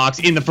first-round mocks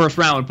in the first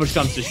round when push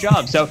comes to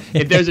shove. So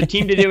if there's a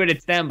team to do it,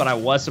 it's them, but I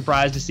was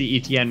surprised to see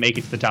Etienne make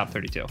it to the top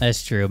 32.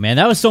 That's true, man.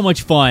 That was so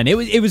much fun.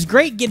 It was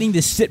great getting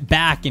to sit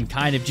back and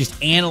kind of just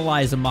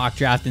analyze a mock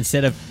draft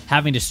instead of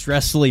having to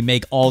stressfully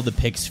make all the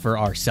picks for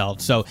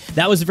ourselves. So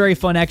that was a very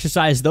fun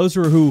exercise. Those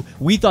were who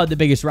we thought the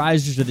biggest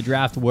risers of the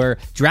draft were.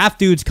 Draft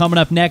Dudes coming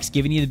up next,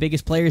 giving you the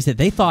biggest players that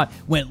they thought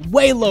went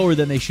way lower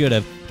than they should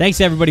have.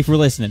 Thanks, everybody, for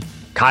listening.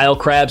 Kyle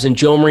Krabs and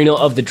Joe Marino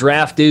of the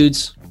Draft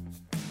Dudes.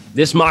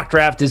 This mock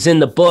draft is in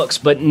the books,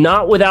 but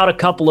not without a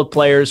couple of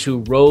players who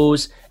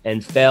rose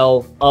and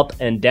fell up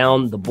and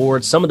down the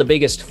board. Some of the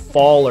biggest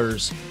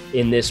fallers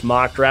in this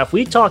mock draft.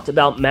 We talked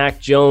about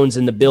Mac Jones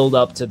in the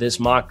build-up to this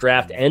mock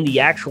draft and the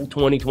actual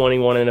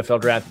 2021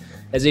 NFL draft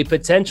as a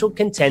potential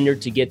contender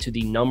to get to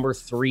the number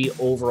 3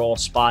 overall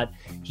spot.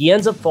 He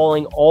ends up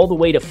falling all the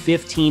way to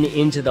 15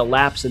 into the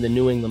laps of the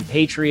New England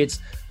Patriots.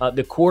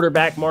 The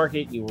quarterback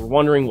market, you were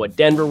wondering what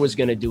Denver was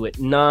going to do at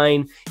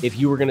 9, if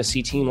you were going to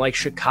see a team like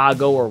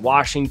Chicago or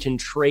Washington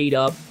trade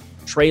up.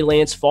 Trey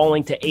Lance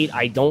falling to 8,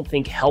 I don't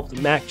think helped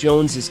Mac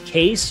Jones'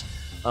 case,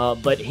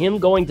 but him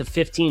going to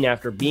 15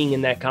 after being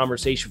in that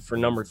conversation for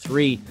number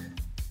 3,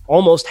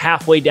 almost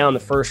halfway down the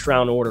first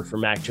round order for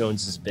Mac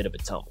Jones is a bit of a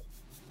tumble.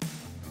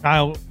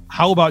 Kyle,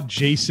 how about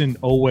Jason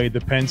Oweh,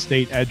 the Penn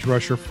State edge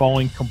rusher,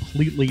 falling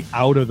completely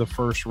out of the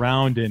first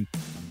round? And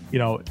you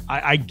know,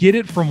 I get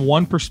it from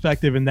one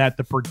perspective in that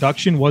the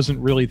production wasn't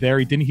really there.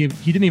 He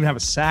didn't even have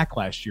a sack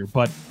last year,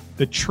 but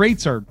the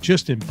traits are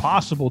just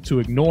impossible to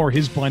ignore.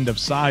 His blend of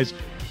size,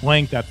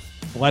 length,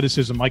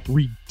 athleticism, like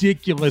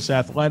ridiculous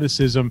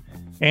athleticism.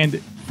 And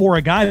for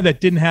a guy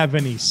that didn't have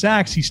any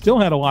sacks, he still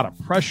had a lot of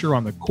pressure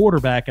on the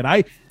quarterback. And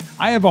I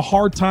have a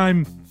hard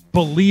time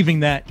believing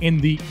that in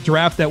the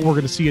draft that we're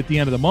going to see at the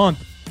end of the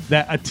month,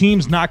 that a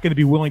team's not going to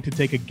be willing to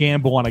take a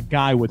gamble on a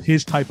guy with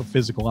his type of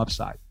physical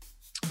upside.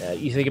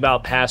 You think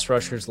about pass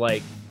rushers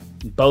like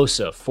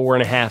Bosa,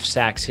 4.5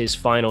 sacks his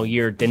final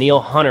year. Danielle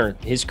Hunter,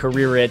 his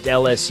career at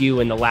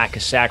LSU and the lack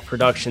of sack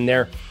production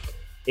there.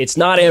 It's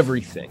not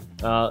everything.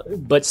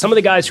 But some of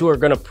the guys who are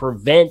going to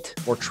prevent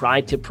or try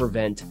to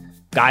prevent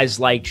guys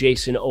like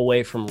Jason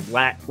Oweh from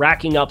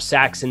racking up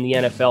sacks in the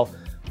NFL.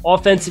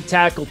 Offensive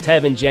tackle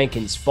Tevin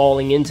Jenkins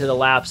falling into the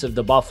laps of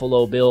the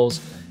Buffalo Bills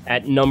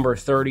at number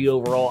 30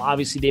 overall.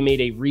 Obviously, they made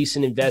a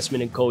recent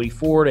investment in Cody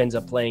Ford, ends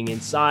up playing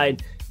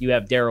inside. You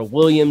have Darrell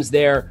Williams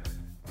there.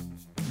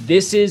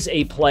 This is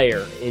a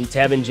player in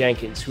Tevin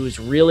Jenkins who is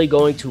really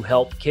going to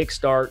help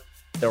kickstart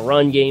the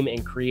run game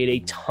and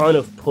create a ton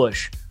of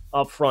push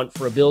up front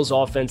for a Bills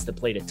offense that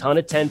played a ton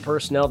of 10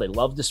 personnel. They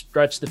love to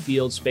stretch the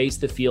field, space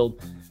the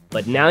field.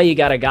 But now you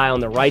got a guy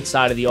on the right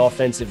side of the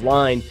offensive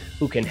line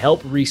who can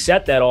help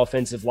reset that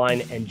offensive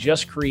line and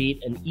just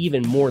create an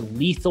even more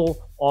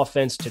lethal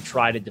offense to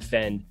try to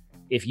defend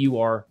if you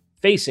are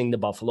facing the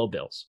Buffalo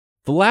Bills.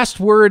 The last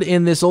word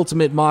in this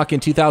Ultimate Mock in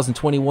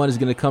 2021 is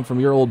going to come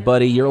from your old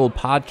buddy, your old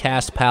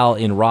podcast pal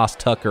in Ross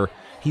Tucker.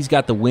 He's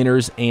got the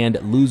winners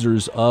and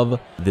losers of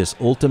this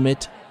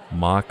Ultimate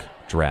Mock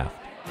Draft.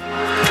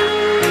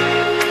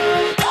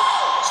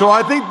 So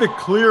I think the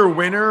clear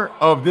winner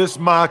of this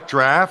mock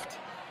draft,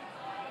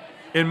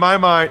 in my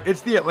mind,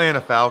 it's the Atlanta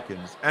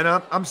Falcons. And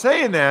I'm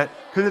saying that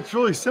because it's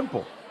really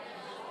simple.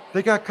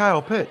 They got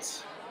Kyle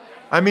Pitts.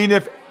 I mean,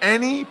 if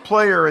any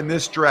player in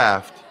this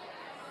draft,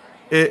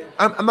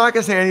 I'm not going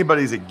to say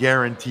anybody's a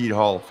guaranteed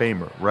Hall of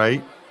Famer,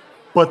 right?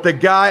 But the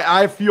guy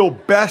I feel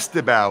best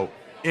about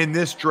in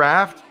this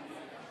draft,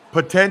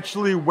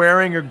 potentially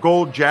wearing a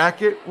gold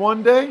jacket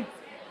one day,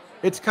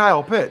 it's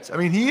Kyle Pitts. I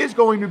mean, he is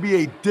going to be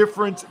a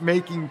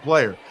difference-making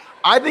player.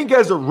 I think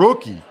as a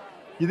rookie,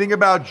 you think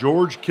about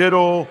George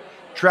Kittle,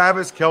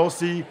 Travis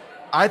Kelce,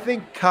 I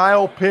think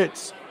Kyle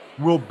Pitts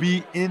will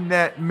be in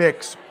that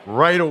mix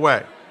right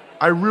away.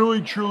 I really,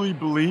 truly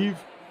believe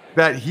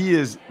that he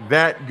is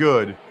that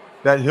good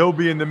that he'll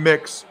be in the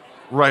mix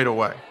right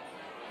away.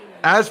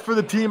 As for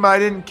the team I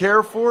didn't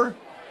care for,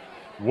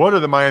 what are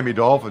the Miami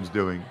Dolphins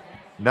doing?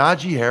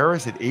 Najee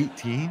Harris at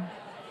 18?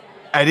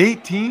 At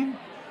 18?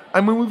 I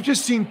mean, we've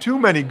just seen too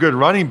many good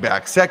running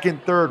backs,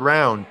 second, third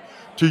round,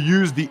 to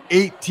use the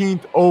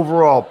 18th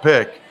overall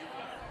pick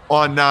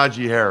on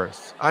Najee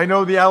Harris. I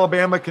know the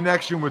Alabama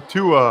connection with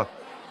Tua,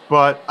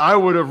 but I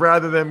would have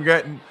rather them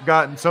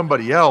gotten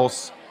somebody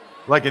else,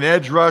 like an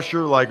edge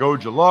rusher like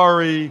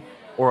Ojulari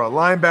or a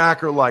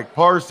linebacker like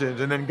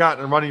Parsons, and then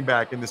gotten a running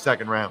back in the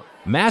second round.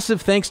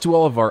 Massive thanks to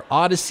all of our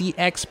Odyssey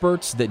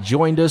experts that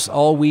joined us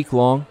all week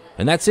long.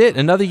 And that's it.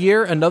 Another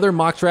year, another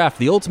mock draft.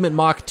 The Ultimate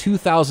Mock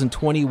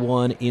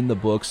 2021 in the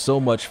books. So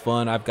much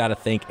fun. I've got to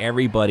thank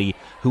everybody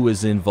who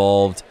was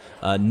involved.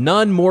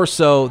 None more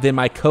so than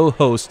my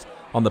co-host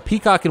on the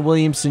Peacock and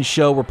Williamson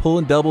show. We're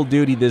pulling double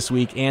duty this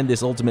week and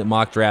this Ultimate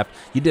Mock Draft.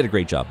 You did a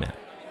great job, man.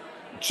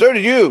 So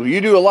did you.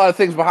 You do a lot of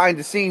things behind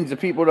the scenes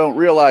that people don't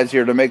realize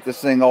here to make this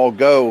thing all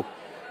go.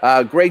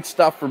 Great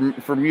stuff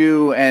from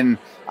you. And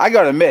I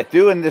got to admit,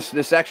 doing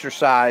this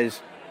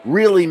exercise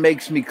really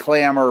makes me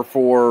clamor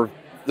for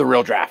the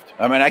real draft.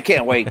 I mean, I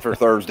can't wait for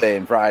Thursday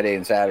and Friday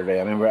and Saturday.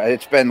 I mean,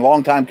 it's been a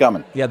long time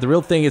coming. Yeah, the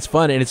real thing is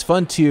fun, and it's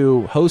fun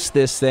to host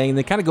this thing and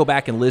then kind of go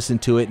back and listen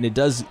to it, and it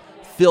does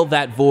fill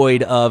that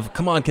void of,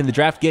 come on, can the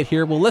draft get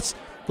here? Well, let's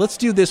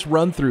do this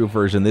run-through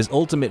version, this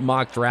Ultimate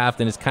Mock Draft,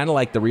 and it's kind of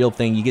like the real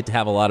thing. You get to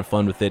have a lot of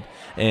fun with it,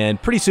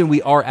 and pretty soon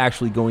we are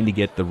actually going to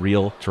get the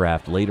real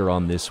draft later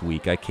on this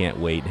week. I can't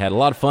wait. Had a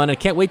lot of fun. I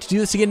can't wait to do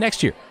this again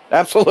next year.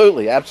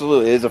 Absolutely,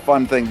 absolutely. It is a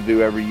fun thing to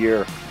do every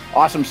year.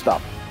 Awesome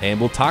stuff. And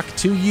we'll talk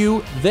to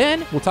you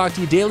then. We'll talk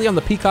to you daily on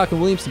the Peacock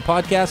and Williamson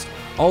podcast.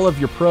 All of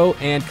your pro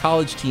and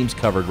college teams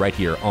covered right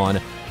here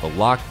on the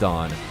Locked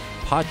On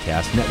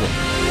Podcast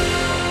Network.